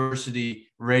university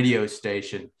radio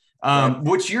station.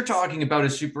 What you're talking about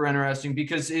is super interesting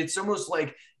because it's almost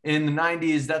like in the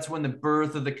 90s, that's when the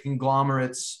birth of the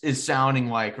conglomerates is sounding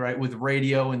like, right? With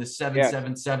radio and the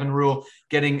 777 rule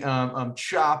getting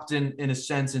chopped in a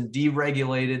sense and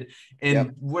deregulated.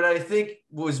 And what I think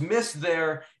was missed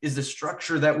there is the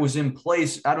structure that was in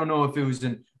place. I don't know if it was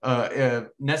an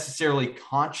necessarily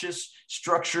conscious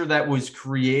structure that was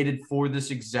created for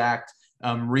this exact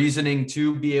reasoning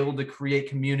to be able to create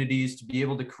communities, to be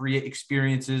able to create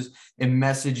experiences and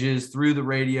messages through the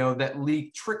radio that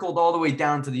trickled all the way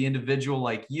down to the individual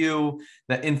like you,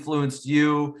 that influenced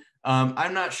you.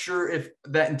 I'm not sure if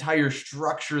that entire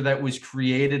structure that was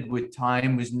created with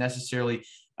time was necessarily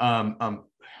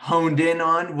honed in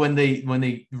on when they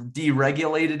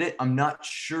deregulated it. I'm not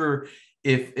sure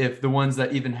if the ones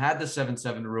that even had the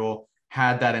 7-7 rule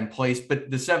had that in place,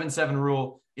 but the 7-7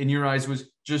 rule in your eyes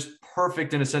was just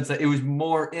perfect in a sense that it was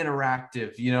more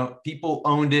interactive. You know, people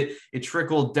owned it. It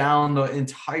trickled down the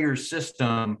entire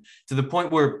system to the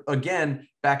point where, again,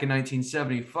 back in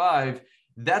 1975,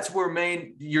 that's where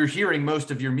you're hearing most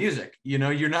of your music. You know,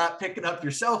 you're not picking up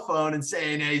your cell phone and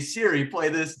saying, "Hey, Siri, play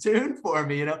this tune for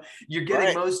me." You know, you're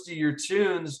getting most of your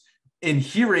tunes in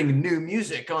hearing new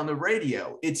music on the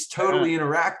radio. It's totally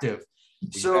interactive.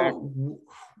 So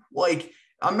like,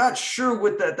 I'm not sure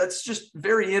with that's just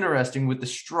very interesting with the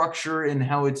structure and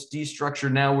how it's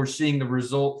destructured. Now we're seeing the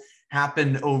result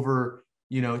happen over,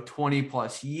 20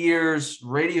 plus years.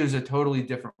 Radio is a totally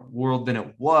different world than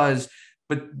it was,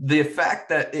 but the fact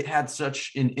that it had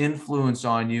such an influence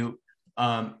on you,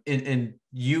 and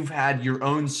you've had your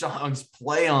own songs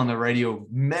play on the radio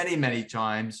many, many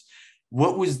times.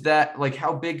 What was that like?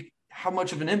 How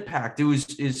much of an impact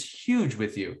is huge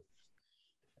with you?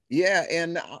 Yeah.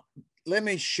 And let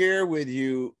me share with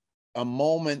you a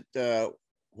moment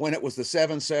when it was the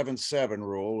 777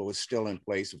 rule. It was still in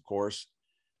place, of course.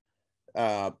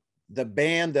 The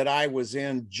band that I was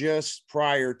in just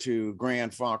prior to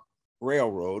Grand Funk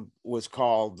Railroad was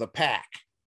called The Pack.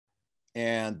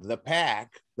 And The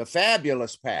Pack, the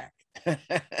fabulous Pack,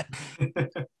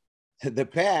 The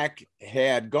Pack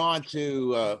had gone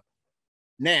to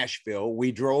Nashville.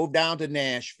 We drove down to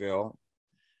Nashville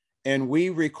and we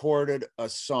recorded a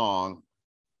song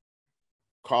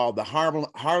called the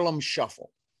Harlem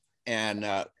Shuffle. And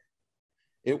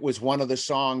it was one of the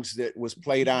songs that was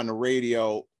played on the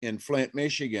radio in Flint,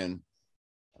 Michigan,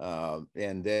 and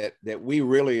that we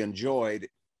really enjoyed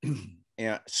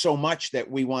and so much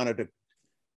that we wanted to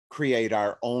create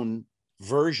our own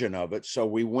version of it. So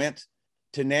we went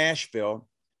to Nashville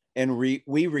and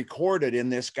we recorded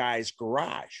in this guy's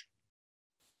garage.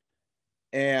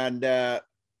 And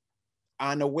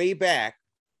on the way back,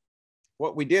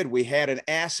 what we did, we had an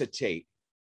acetate,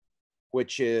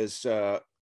 which is,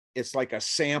 it's like a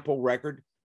sample record.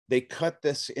 They cut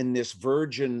this in this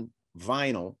virgin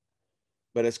vinyl,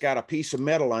 but it's got a piece of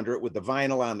metal under it with the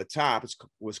vinyl on the top. It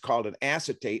was called an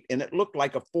acetate, and it looked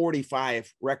like a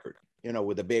 45 record,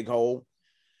 with a big hole.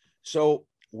 So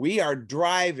we are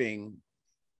driving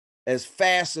as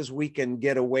fast as we can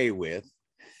get away with,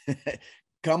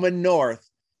 coming north,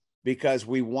 because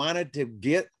we wanted to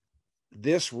get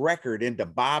this record into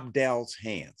Bob Dell's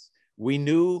hands. We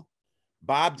knew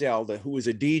Bob Dell, who was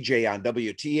a DJ on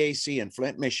WTAC in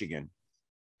Flint, Michigan.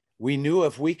 We knew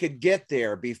if we could get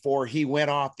there before he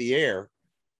went off the air,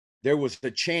 there was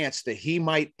a chance that he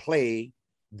might play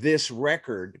this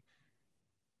record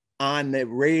on the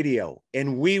radio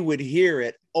and we would hear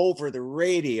it over the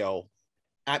radio.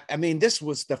 I mean, this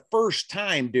was the first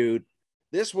time, dude.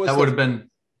 That would have been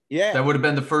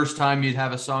the first time you'd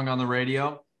have a song on the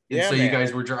radio. And so man, you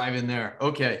guys were driving there.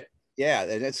 Okay. Yeah.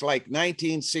 And it's like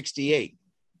 1968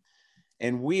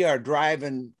 and we are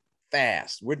driving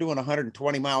fast. We're doing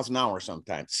 120 miles an hour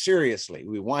sometimes. Seriously.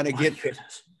 We want to get there.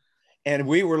 And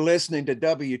we were listening to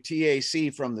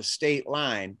WTAC from the state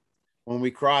line when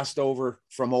we crossed over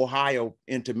from Ohio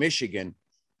into Michigan.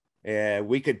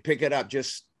 We could pick it up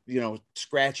just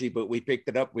scratchy, but we picked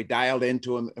it up. We dialed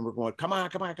into him and we're going, come on,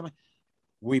 come on, come on.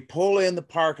 We pull in the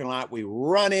parking lot. We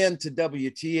run into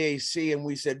WTAC and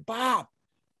we said, Bob,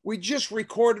 we just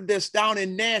recorded this down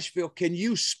in Nashville. Can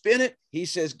you spin it? He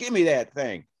says, give me that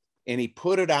thing. And he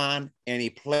put it on and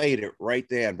he played it right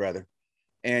then, brother.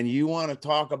 And you want to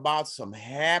talk about some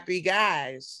happy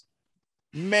guys,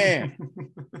 man.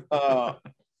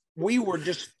 We were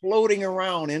just floating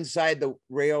around inside the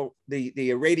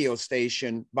radio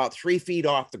station, about 3 feet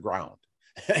off the ground.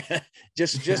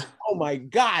 just, oh my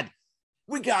God,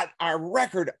 we got our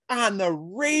record on the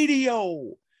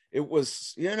radio. It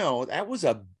was, that was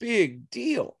a big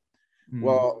deal.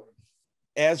 Well,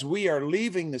 as we are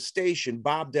leaving the station,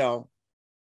 Bob Dell,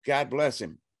 God bless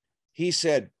him, he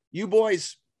said, you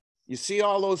boys, you see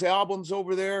all those albums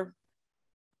over there?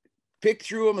 Pick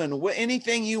through them and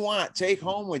anything you want, take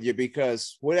home with you,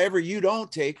 because whatever you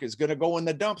don't take is going to go in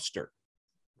the dumpster.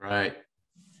 Right.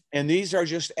 And these are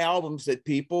just albums that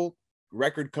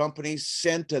record companies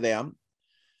send to them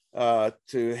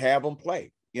to have them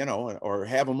play, or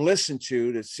have them listen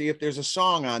to see if there's a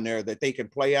song on there that they can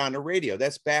play on the radio.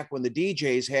 That's back when the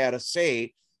DJs had a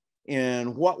say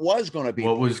in what was going to be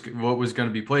what was going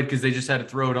to be played, because they just had to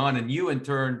throw it on, and you in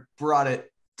turn brought it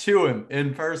to him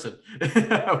in person,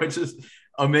 which is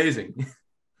amazing.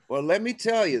 Well, let me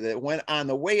tell you that when on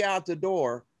the way out the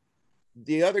door,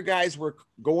 the other guys were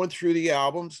going through the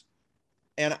albums,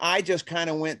 and I just kind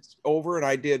of went over and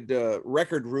I did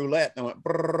record roulette, and I went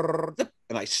brrr,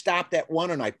 and I stopped at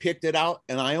one and I picked it out,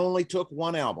 and I only took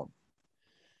one album,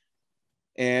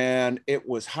 and it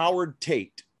was Howard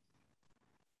Tate,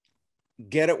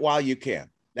 Get It While You Can.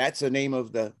 That's the name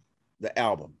of the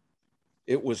album.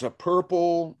 It was a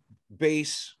purple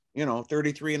bass,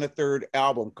 33 1/3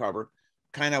 album cover,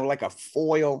 kind of like a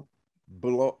foil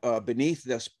below, beneath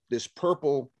this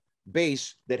purple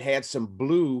bass that had some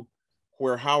blue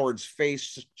where Howard's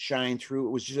face shined through.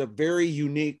 It was just a very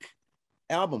unique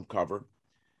album cover.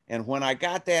 And when I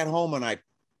got that home and I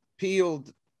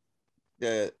peeled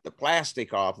the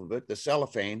plastic off of it, the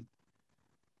cellophane,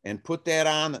 and put that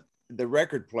on the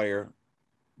record player,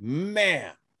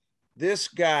 man, this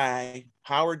guy,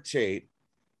 Howard Tate,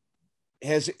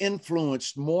 has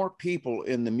influenced more people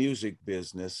in the music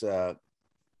business.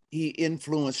 He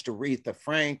influenced Aretha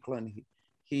Franklin.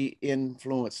 He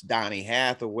influenced Donny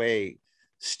Hathaway,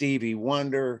 Stevie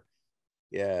Wonder.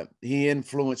 He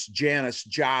influenced Janis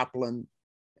Joplin.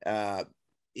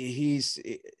 He's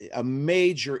a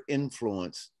major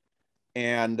influence.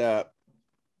 And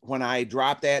when I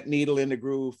dropped that needle in the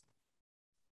groove,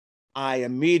 I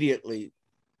immediately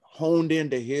honed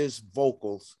into his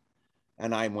vocals,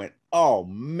 and I went, oh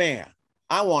man,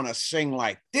 I want to sing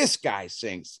like this guy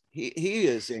sings. He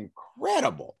is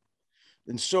incredible.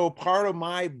 And so part of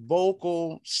my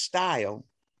vocal style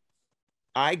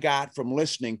I got from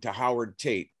listening to Howard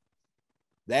Tate.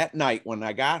 That night when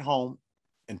I got home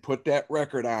and put that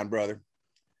record on, brother,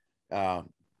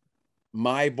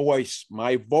 my voice,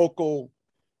 my vocal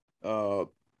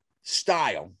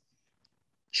style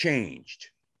changed.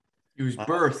 It was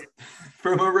birthed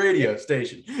from a radio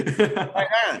station.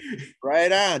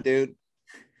 Right on, dude.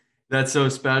 That's so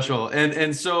special.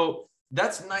 And so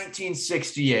that's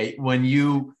 1968 when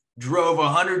you drove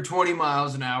 120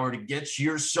 miles an hour to get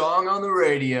your song on the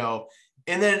radio.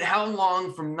 And then how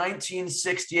long from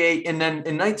 1968? And then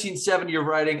in 1970, you're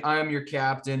writing I Am Your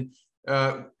Captain,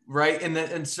 right?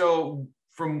 And so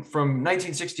from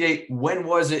 1968, when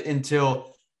was it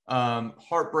until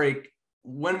Heartbreak?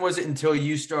 When was it until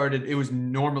you started, it was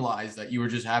normalized that you were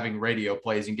just having radio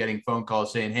plays and getting phone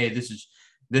calls saying, hey, this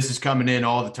is coming in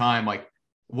all the time? Like,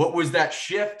 what was that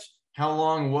shift? How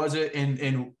long was it?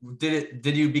 And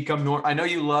did you become I know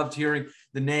you loved hearing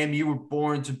the name, you were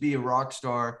born to be a rock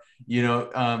star,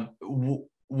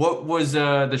 what was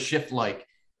the shift like?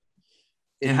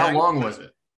 And how long was it?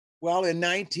 Well, in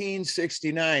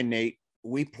 1969, Nate,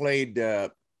 we played,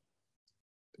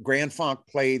 Grand Funk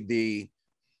played the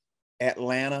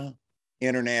Atlanta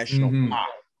International Pop.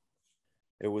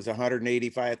 It was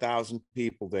 185,000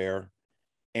 people there,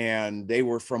 and they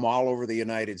were from all over the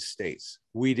United States.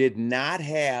 We did not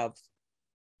have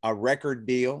a record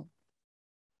deal.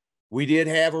 We did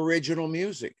have original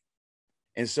music.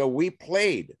 And so we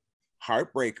played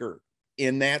Heartbreaker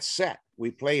in that set.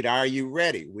 We played Are You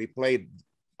Ready? We played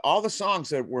all the songs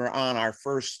that were on our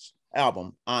first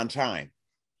album, On Time.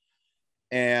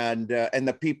 And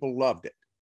the people loved it.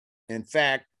 In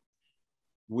fact,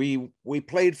 we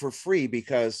played for free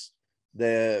because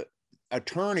the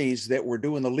attorneys that were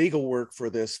doing the legal work for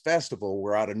this festival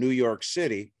were out of New York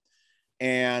City,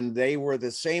 and they were the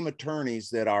same attorneys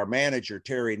that our manager,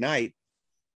 Terry Knight,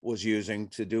 was using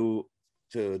to do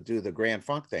the Grand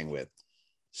Funk thing with.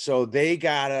 So they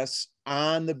got us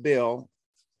on the bill,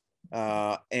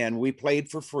 and we played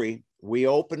for free. We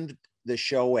opened the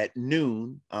show at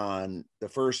noon on the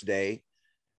first day.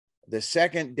 The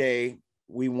second day,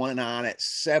 we went on at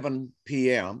 7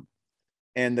 p.m.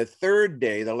 And the third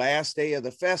day, the last day of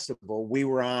the festival, we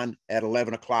were on at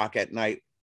 11 o'clock at night,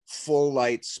 full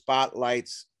lights,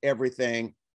 spotlights,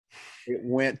 everything. It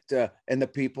went, and the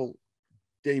people,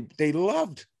 they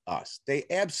loved us. They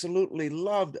absolutely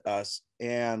loved us.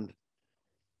 And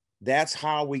that's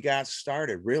how we got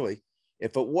started, really.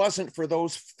 If it wasn't for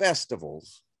those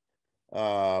festivals,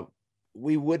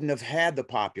 we wouldn't have had the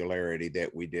popularity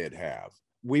that we did have.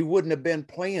 We wouldn't have been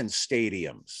playing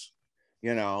stadiums,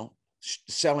 you know,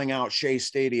 selling out Shea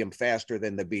Stadium faster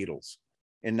than the Beatles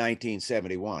in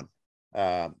 1971.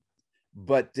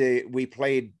 But we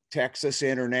played Texas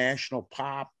International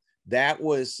Pop. That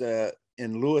was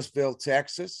in Louisville,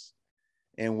 Texas.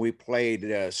 And we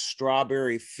played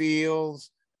Strawberry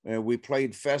Fields. And we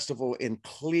played festival in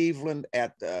Cleveland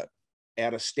at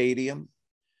a stadium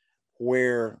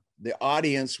where the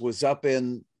audience was up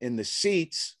in the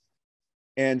seats.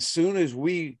 And soon as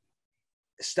we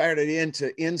started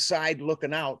into inside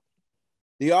looking out,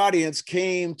 the audience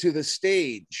came to the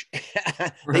stage.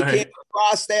 They came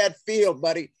across that field,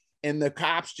 buddy. And the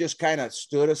cops just kind of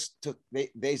stood us to,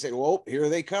 they said, well, here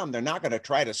they come. They're not going to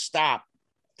try to stop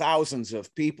thousands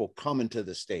of people coming to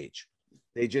the stage.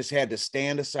 They just had to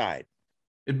stand aside.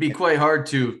 It'd be quite hard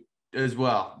to as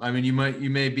well. I mean, you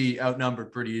may be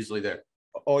outnumbered pretty easily there.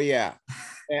 Oh yeah.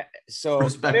 So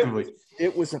respectively,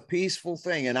 it was a peaceful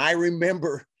thing. And I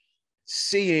remember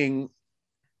seeing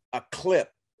a clip.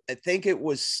 I think it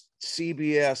was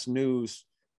CBS News.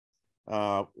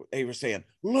 They were saying,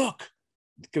 look,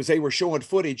 because they were showing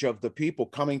footage of the people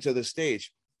coming to the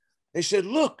stage. They said,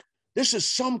 look, this is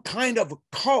some kind of a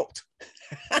cult.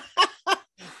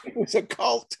 It was a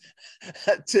cult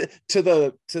to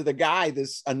the guy,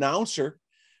 this announcer,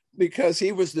 because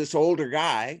he was this older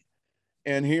guy.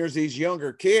 And here's these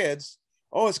younger kids.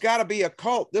 Oh, it's got to be a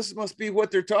cult. This must be what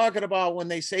they're talking about when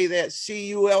they say that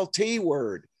C-U-L-T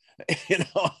word. You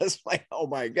know, it's like, oh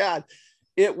my God.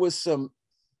 It was some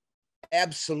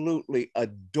absolutely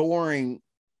adoring,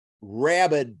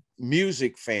 rabid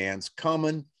music fans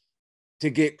coming to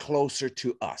get closer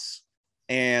to us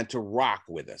and to rock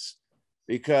with us,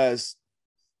 because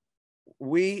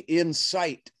we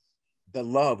incite the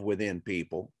love within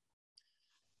people.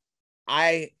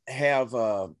 I have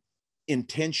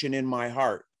intention in my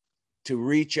heart to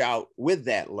reach out with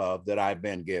that love that I've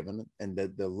been given and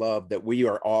the love that we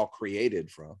are all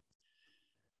created from.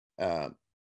 And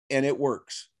it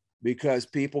works because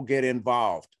people get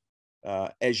involved.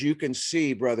 As you can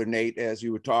see, Brother Nate, as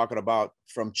you were talking about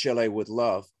From Chile with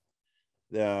Love,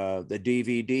 the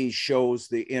DVD shows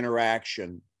the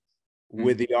interaction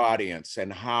with the audience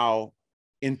and how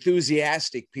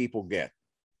enthusiastic people get.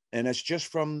 And it's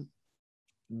just from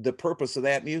the purpose of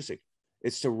that music.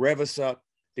 It's to rev us up,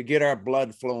 to get our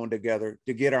blood flowing together,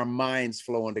 to get our minds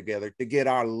flowing together, to get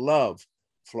our love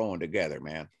flowing together,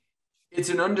 man. It's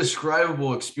an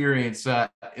undescribable experience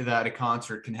that a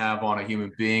concert can have on a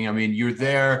human being. I mean, you're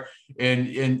there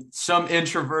and some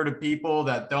introverted people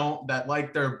that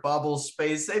like their bubble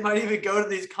space, they might even go to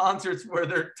these concerts where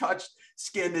they're touched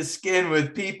skin to skin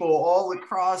with people all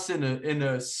across in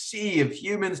a sea of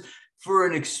humans for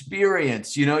an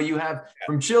experience. You know, you have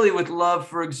From Chile with Love,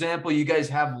 for example, you guys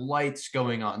have lights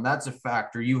going on. That's a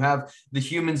factor. You have the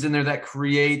humans in there that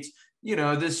create, you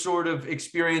know, this sort of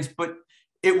experience, but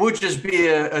it would just be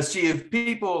a sea of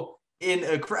people in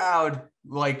a crowd.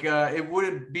 Like it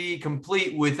wouldn't be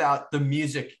complete without the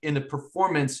music in the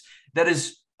performance that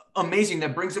is amazing,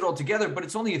 that brings it all together. But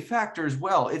it's only a factor as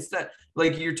well. It's that,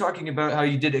 like you're talking about how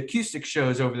you did acoustic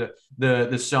shows over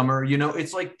the summer, you know,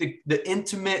 it's like the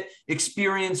intimate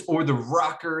experience or the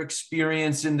rocker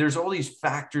experience. And there's all these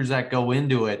factors that go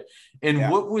into it.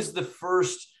 And what was the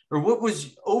first, or what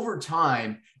was over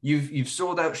time, you've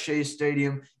sold out Shea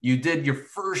Stadium. You did your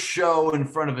first show in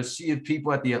front of a sea of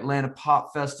people at the Atlanta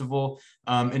Pop Festival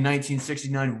in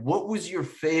 1969. What was your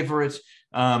favorite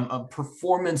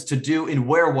performance to do, and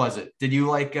where was it? Did you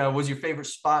like, was your favorite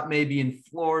spot maybe in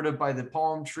Florida by the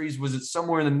palm trees? Was it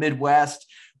somewhere in the Midwest?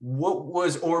 What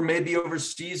was, or maybe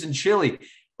overseas in Chile?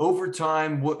 Over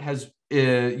time, what has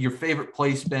your favorite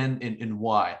place been, and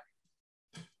why?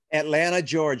 Atlanta,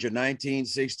 Georgia,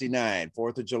 1969,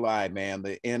 4th of July, man,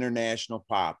 the International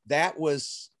Pop. That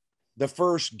was the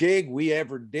first gig we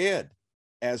ever did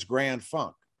as Grand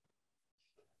Funk.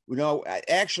 You know,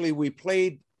 actually, we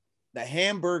played the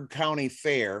Hamburg County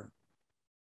Fair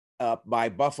up by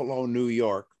Buffalo, New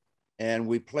York. And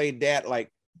we played that like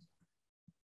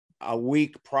a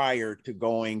week prior to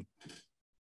going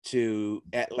to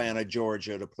Atlanta,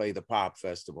 Georgia to play the pop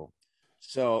festival.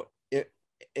 So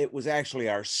it was actually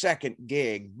our second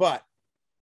gig, but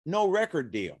no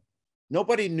record deal.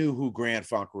 Nobody knew who Grand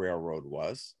Funk Railroad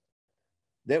was.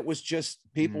 That was just,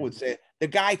 people would say, the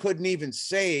guy couldn't even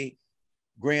say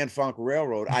Grand Funk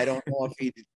Railroad. I don't know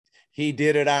if he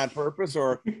did it on purpose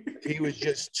or he was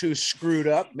just too screwed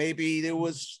up. Maybe there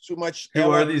was too much.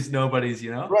 Who are these nobodies,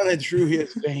 running through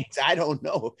his veins? I don't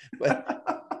know,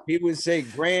 but he would say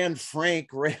Grand Frank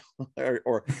Rail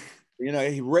or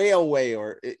Railway,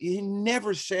 or he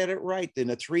never said it right in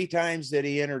the 3 times that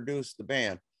he introduced the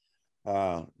band.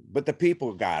 But the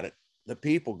people got it. The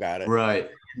people got it. Right.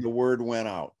 The word went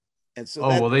out. And so,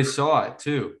 well, they saw it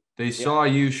too. They saw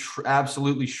you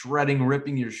absolutely shredding,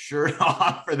 ripping your shirt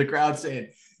off for the crowd, saying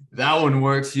that one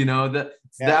works.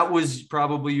 That was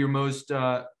probably your most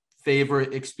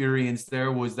favorite experience.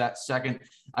 There was that second.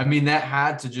 I mean, that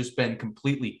had to just been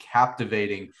completely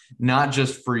captivating, not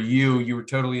just for you. You were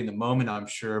totally in the moment, I'm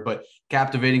sure, but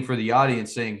captivating for the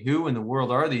audience, saying, who in the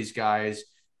world are these guys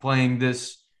playing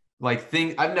this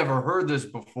thing? I've never heard this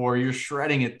before. You're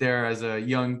shredding it there as a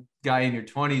young guy in your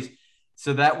 20s.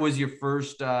 So that was your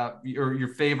first or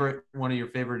your favorite, one of your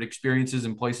favorite experiences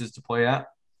and places to play at?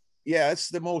 Yeah, it's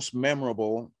the most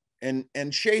memorable. And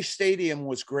Shea Stadium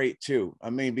was great too. I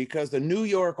mean, because the New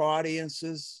York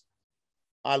audiences,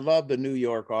 I love the New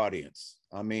York audience.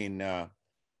 I mean,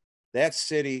 that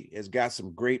city has got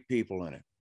some great people in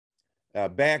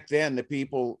it. Back then, the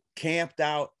people camped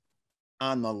out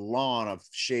on the lawn of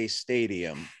Shea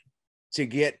Stadium to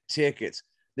get tickets.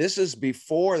 This is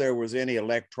before there was any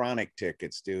electronic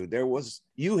tickets, dude.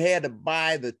 You had to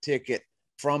buy the ticket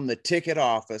from the ticket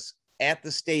office at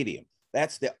the stadium.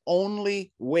 That's the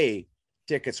only way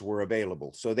tickets were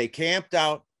available. So they camped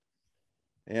out,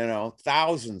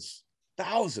 thousands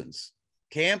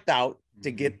camped out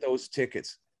to get those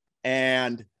tickets.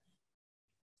 And,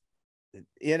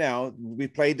 we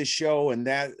played the show, and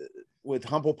that with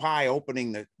Humble Pie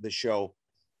opening the show.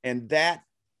 And that,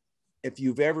 if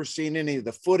you've ever seen any of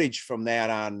the footage from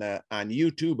that on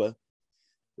YouTube,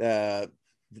 the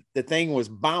thing was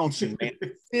bouncing, man,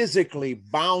 physically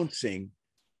bouncing.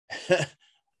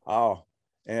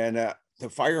 And the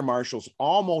fire marshals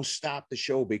almost stopped the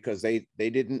show because they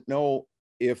didn't know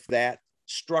if that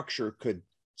structure could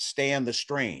stand the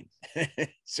strain.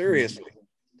 Seriously.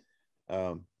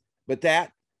 But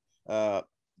that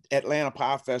Atlanta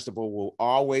Pop Festival will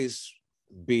always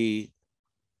be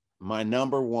my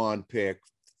number one pick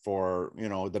for,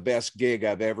 the best gig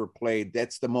I've ever played.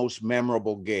 That's the most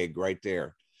memorable gig right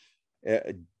there.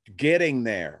 Getting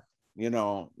there,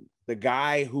 the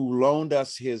guy who loaned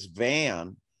us his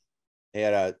van,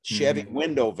 had a Chevy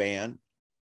window van.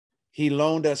 He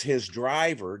loaned us his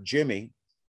driver, Jimmy,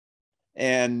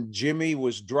 and Jimmy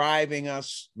was driving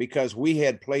us because we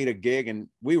had played a gig and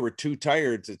we were too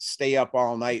tired to stay up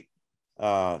all night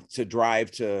to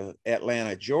drive to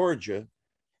Atlanta, Georgia.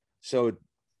 So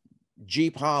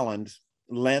Jeep Holland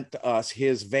lent us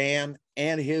his van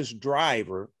and his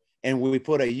driver, and we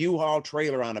put a U-Haul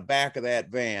trailer on the back of that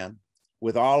van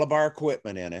with all of our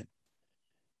equipment in it.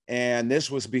 And this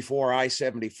was before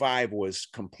I-75 was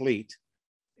complete.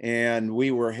 And we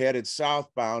were headed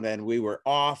southbound, and we were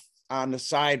off on the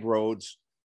side roads.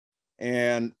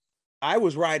 And I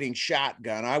was riding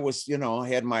shotgun. I was,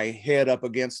 had my head up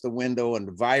against the window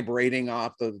and vibrating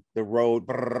off the road.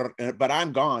 But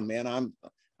I'm gone, man.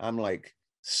 I'm like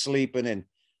sleeping, and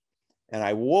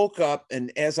I woke up.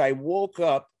 And as I woke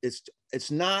up,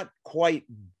 it's not quite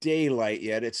daylight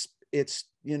yet. It's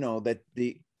that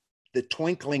the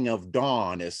twinkling of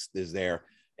dawn is there.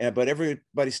 But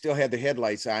everybody still had the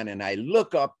headlights on. And I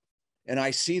look up and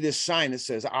I see this sign that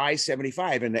says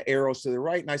I-75 and the arrows to the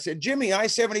right. And I said, Jimmy,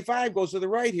 I-75 goes to the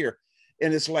right here.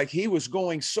 And it's like he was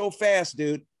going so fast,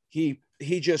 dude. He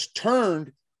just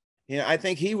turned. I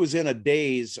think he was in a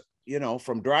daze,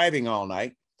 from driving all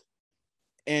night.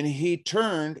 And he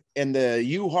turned, and the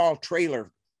U-Haul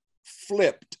trailer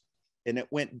flipped, and it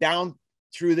went down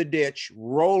through the ditch,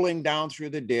 rolling down through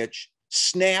the ditch,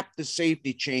 snapped the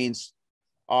safety chains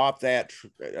off that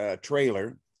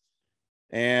trailer.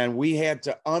 And we had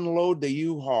to unload the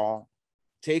U-Haul,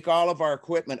 take all of our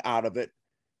equipment out of it,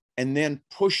 and then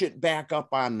push it back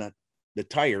up on the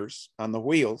tires, on the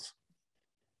wheels.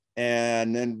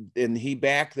 And then he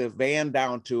backed the van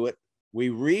down to it. We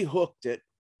rehooked it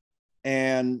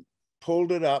and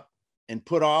pulled it up and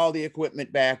put all the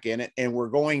equipment back in it. And we're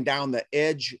going down the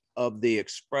edge of the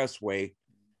expressway,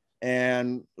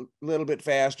 and a little bit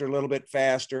faster.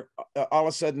 All of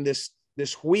a sudden, this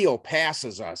this wheel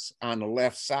passes us on the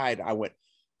left side.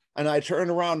 And I turned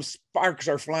around, sparks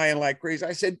are flying like crazy.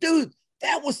 I said, dude,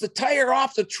 that was the tire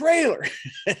off the trailer.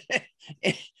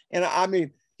 And I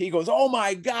mean, he goes, oh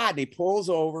my God. And he pulls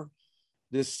over.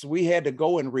 We had to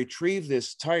go and retrieve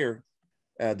this tire.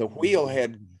 The wheel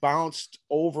had bounced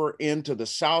over into the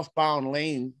southbound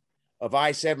lane of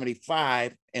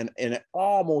I-75, and it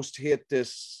almost hit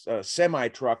this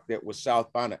semi-truck that was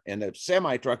southbound. And the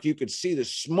semi-truck, you could see the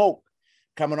smoke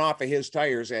coming off of his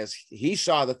tires as he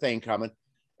saw the thing coming,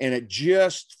 and it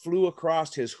just flew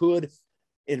across his hood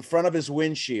in front of his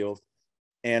windshield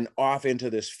and off into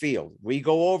this field. We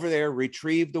go over there,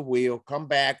 retrieve the wheel, come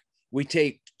back. We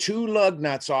take 2 lug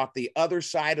nuts off the other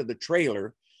side of the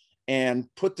trailer and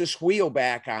put this wheel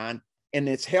back on, and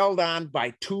it's held on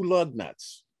by 2 lug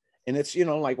nuts. And it's, you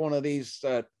know, like one of these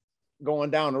going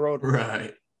down the road.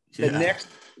 Right. Yeah.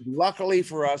 Luckily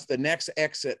for us, the next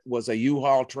exit was a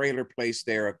U-Haul trailer place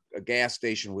there, a gas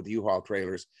station with U-Haul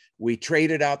trailers. We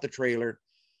traded out the trailer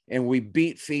and we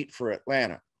beat feet for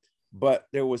Atlanta. But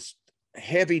there was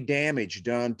heavy damage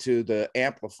done to the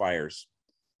amplifiers.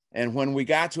 And when we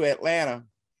got to Atlanta,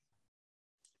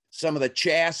 some of the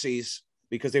chassis,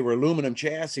 because they were aluminum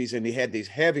chassis and they had these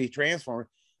heavy transformers,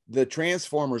 the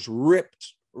transformers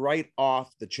ripped right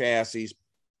off the chassis,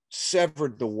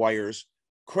 severed the wires,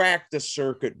 cracked the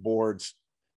circuit boards.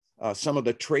 Some of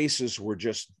the traces were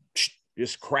just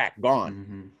cracked, gone.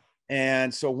 Mm-hmm.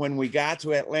 And so when we got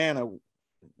to Atlanta,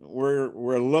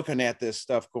 we're looking at this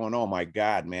stuff going, oh my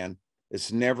God, man,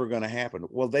 it's never going to happen.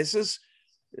 Well, this is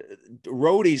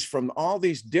roadies from all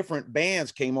these different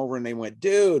bands came over and they went,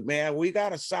 dude, man, we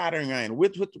got a soldering iron.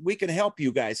 We can help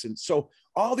you guys. And so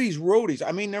all these roadies,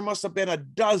 I mean, there must have been a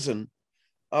dozen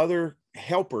other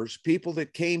helpers, people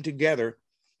that came together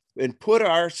and put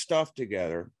our stuff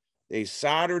together. They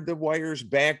soldered the wires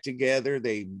back together.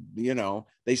 They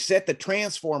set the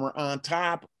transformer on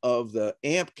top of the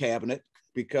amp cabinet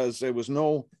because there was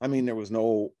no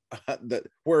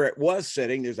where it was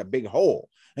sitting, there's a big hole.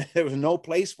 There was no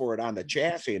place for it on the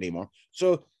chassis anymore.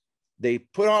 So they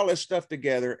put all this stuff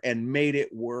together and made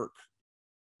it work.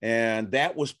 And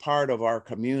that was part of our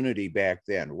community back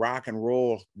then. Rock and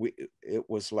roll, it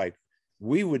was like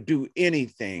we would do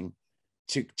anything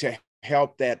to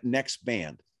help that next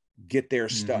band get their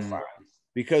stuff on,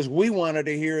 because we wanted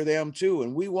to hear them too.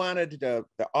 And we wanted the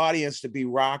audience to be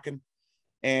rocking.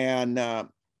 And,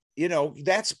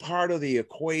 that's part of the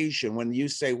equation. When you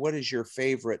say, what is your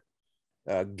favorite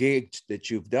gig that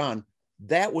you've done?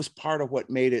 That was part of what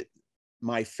made it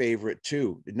my favorite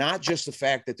too. Not just the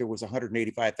fact that there was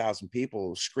 185,000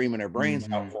 people screaming their brains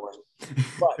out for us,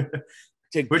 but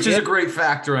which is a great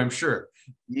factor, I'm sure.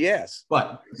 Yes,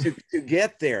 but to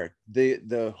get there,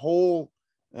 the whole,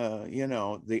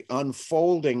 the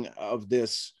unfolding of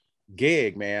this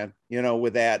gig, man,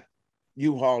 with that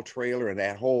U-Haul trailer and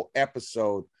that whole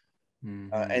episode,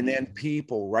 and then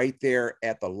people right there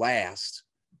at the last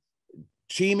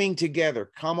teaming together,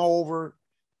 come over.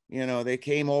 They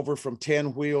came over from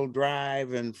 10 Wheel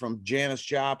Drive and from Janis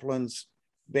Joplin's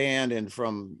band and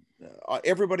from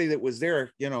everybody that was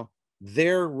there.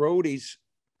 Their roadies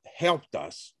helped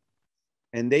us,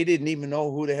 and they didn't even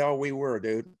know who the hell we were,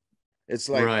 dude. It's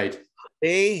like, right.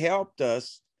 They helped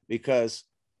us because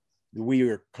we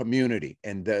were community.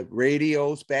 And the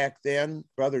radios back then,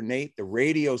 Brother Nate, the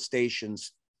radio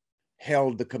stations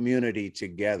held the community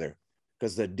together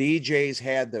because the DJs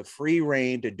had the free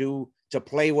reign to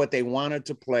play what they wanted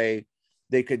to play.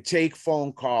 They could take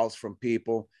phone calls from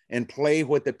people and play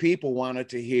what the people wanted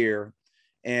to hear.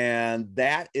 And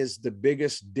that is the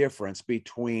biggest difference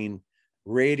between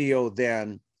radio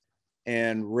then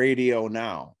and radio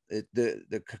now.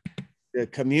 The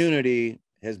community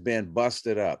has been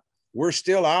busted up. We're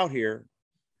still out here,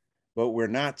 but we're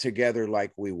not together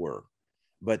like we were.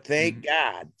 But thank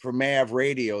God for Mav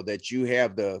Radio that you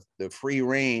have the free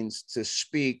reins to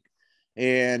speak,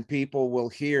 and people will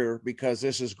hear, because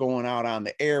this is going out on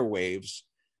the airwaves.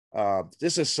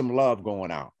 This is some love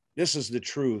going out. This is the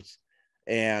truth.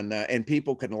 And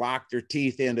people can lock their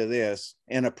teeth into this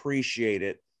and appreciate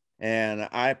it. And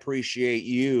I appreciate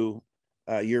you,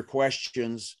 your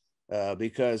questions,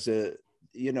 because,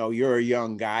 you're a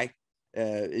young guy.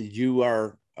 You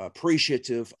are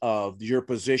appreciative of your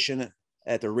position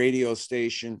at the radio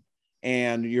station,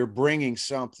 and you're bringing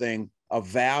something of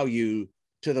value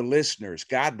to the listeners.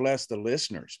 God bless the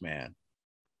listeners, man.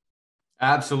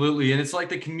 Absolutely. And it's like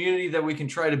the community that we can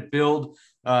try to build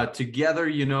together,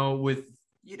 with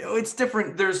it's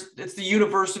different. It's the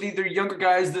university, they're younger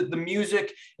guys, that the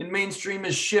music in mainstream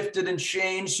has shifted and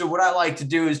changed. So what I like to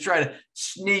do is try to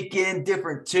sneak in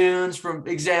different tunes from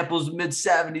examples mid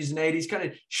 70s and 80s, kind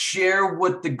of share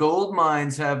what the gold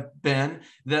mines have been,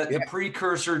 the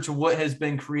precursor to what has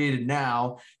been created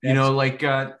now.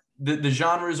 The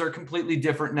genres are completely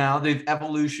different now. They've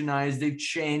evolutionized, they've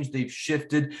changed, they've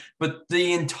shifted, but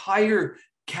the entire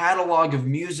catalog of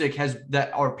music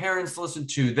that our parents listened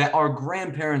to, that our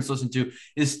grandparents listened to,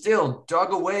 is still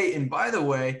dug away. And by the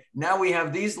way, now we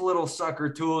have these little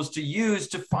sucker tools to use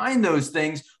to find those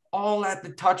things, all at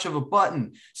the touch of a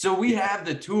button. So we have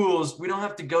the tools. We don't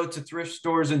have to go to thrift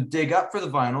stores and dig up for the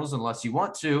vinyls unless you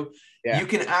want to. You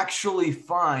can actually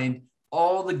find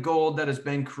all the gold that has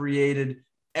been created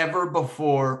ever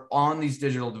before on these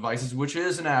digital devices, which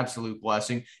is an absolute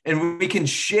blessing. And we can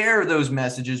share those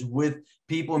messages with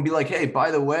people and be like, hey, by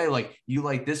the way, like, you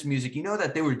like this music,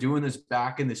 that they were doing this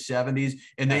back in the 70s,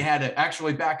 and they had to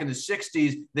actually, back in the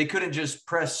 60s, they couldn't just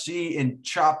press C and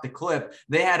chop the clip.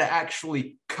 They had to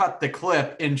actually cut the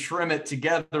clip and trim it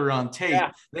together on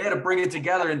tape. They had to bring it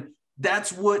together. And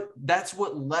that's what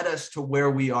led us to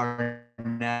where we are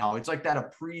now. It's like that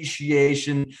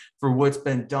appreciation for what's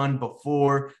been done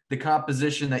before. The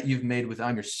composition that you've made with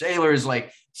I'm Your Sailor is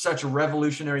like such a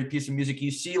revolutionary piece of music.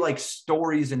 You see like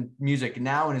stories in music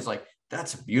now, and it's like,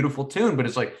 that's a beautiful tune, but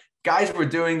it's like, guys were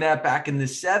doing that back in the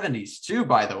 70s too,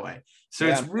 by the way. So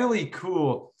it's really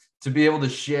cool to be able to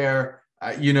share,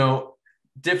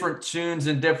 different tunes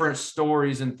and different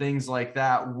stories and things like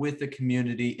that with the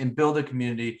community, and build a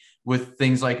community with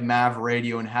things like Mav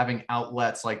Radio, and having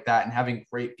outlets like that, and having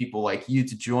great people like you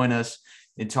to join us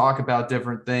and talk about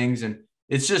different things. And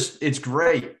it's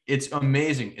great. It's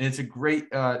amazing. And it's a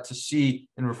great to see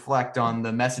and reflect on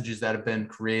the messages that have been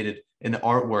created in the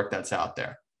artwork that's out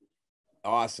there.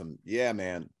 Awesome. Yeah,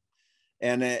 man.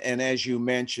 And as you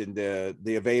mentioned,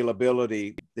 the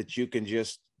availability that you can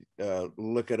just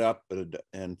look it up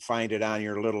and find it on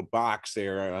your little box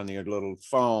there on your little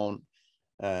phone,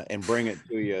 and bring it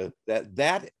to you.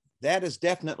 That is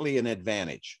definitely an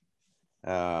advantage,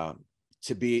 to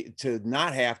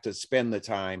not have to spend the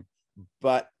time.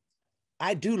 But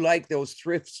I do like those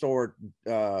thrift store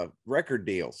record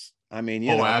deals. I mean,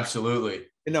 absolutely.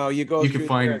 You go, you can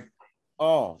find there.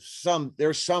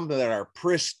 There's some that are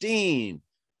pristine,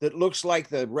 that looks like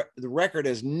the record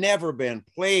has never been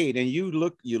played, and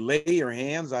you lay your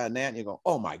hands on that and you go,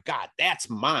 oh my God,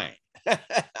 that's mine.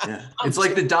 It's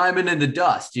like the diamond in the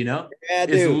dust,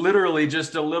 it's literally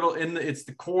just a little it's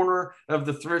the corner of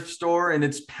the thrift store, and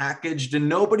it's packaged and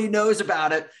nobody knows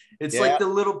about it. It's like the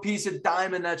little piece of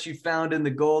diamond that you found in the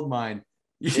gold mine.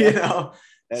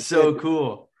 That's so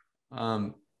cool.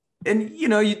 And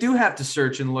you do have to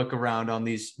search and look around on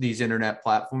these internet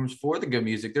platforms for the good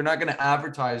music. They're not going to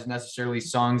advertise necessarily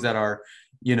songs that are,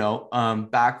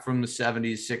 back from the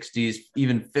 70s, 60s,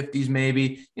 even 50s,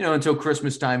 maybe, until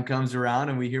Christmas time comes around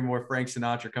and we hear more Frank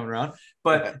Sinatra coming around.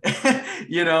 But,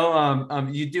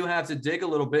 you do have to dig a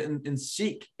little bit and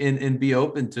seek and be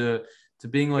open to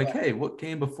being like, hey, what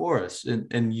came before us?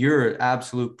 And you're an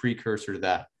absolute precursor to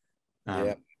that.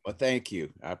 Well, thank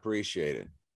you. I appreciate it.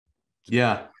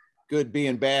 Yeah. Good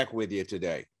being back with you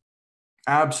today.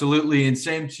 Absolutely. And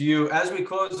same to you. As we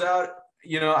close out,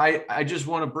 I just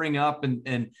want to bring up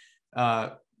and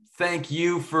thank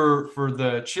you for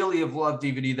the Chili of Love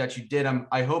DVD that you did.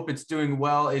 I hope it's doing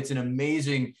well. It's an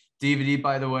amazing DVD,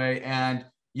 by the way. And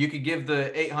you could give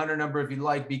the 800 number if you'd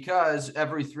like, because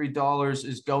every $3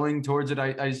 is going towards it.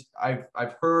 I've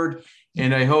heard,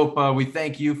 and I hope we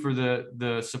thank you for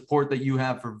the support that you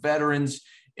have for veterans.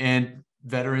 And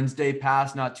Veterans Day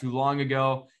passed not too long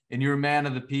ago, and you're a man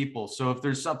of the people. So if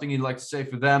there's something you'd like to say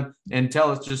for them, and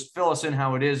just fill us in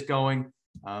how it is going,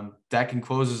 that can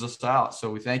close us out. So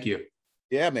we thank you.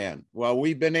 Yeah, man. Well,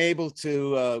 we've been able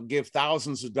to give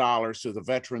thousands of dollars to the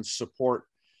Veterans Support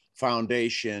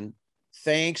Foundation,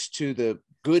 thanks to the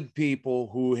good people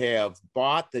who have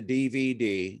bought the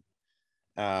DVD.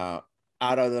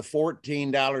 Out of the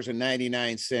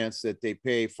 $14.99 that they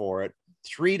pay for it,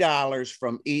 $3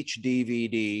 from each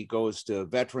DVD goes to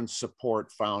Veterans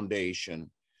Support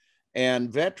Foundation.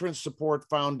 And Veterans Support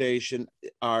Foundation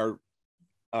are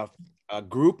a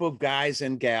group of guys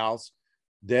and gals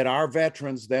that are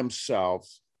veterans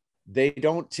themselves. They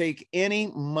don't take any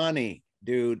money,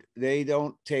 dude. They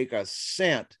don't take a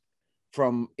cent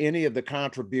from any of the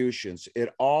contributions.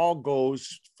 It all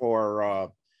goes for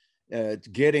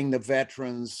getting the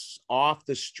veterans off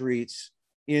the streets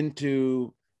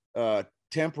into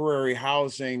temporary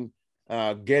housing,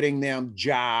 getting them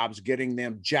jobs, getting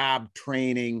them job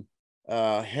training,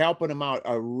 helping them out.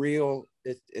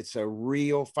 It's a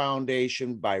real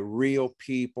foundation by real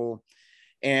people.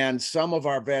 And some of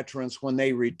our veterans, when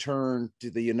they return to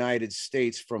the United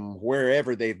States from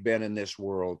wherever they've been in this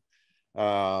world,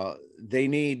 they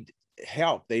need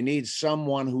help. They need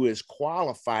someone who is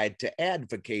qualified to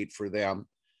advocate for them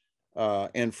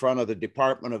in front of the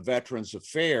Department of Veterans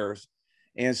Affairs.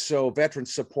 And so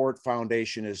Veterans Support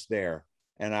Foundation is there.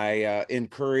 And I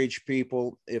encourage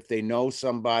people, if they know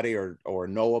somebody or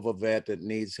know of a vet that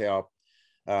needs help,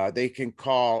 they can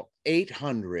call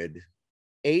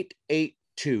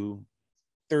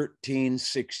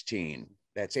 800-882-1316.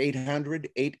 That's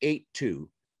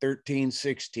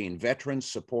 800-882-1316,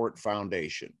 Veterans Support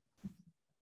Foundation.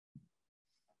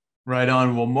 Right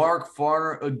on. Well, Mark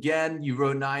Farner, again, you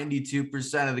wrote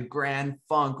 92% of the Grand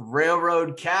Funk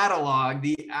Railroad catalog,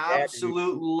 the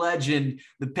absolute legend,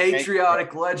 the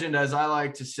patriotic legend, as I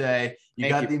like to say. You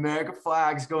got the American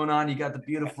flags going on. You got the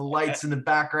beautiful lights in the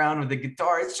background with the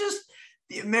guitar. It's just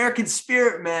the American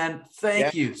spirit, man.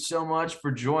 Thank you so much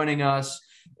for joining us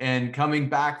and coming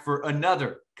back for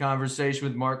another conversation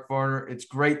with Mark Farner. It's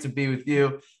great to be with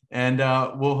you, and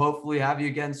we'll hopefully have you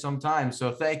again sometime.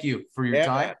 So thank you for your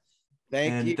time.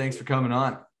 Thank you. Thanks for coming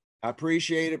on. I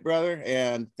appreciate it, brother.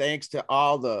 And thanks to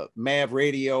all the Mav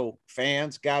Radio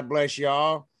fans. God bless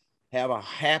y'all. Have a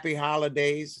happy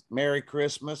holidays. Merry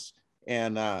Christmas.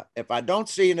 And if I don't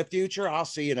see you in the future, I'll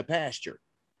see you in the pasture.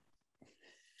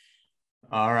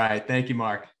 All right. Thank you,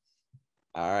 Mark.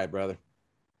 All right, brother.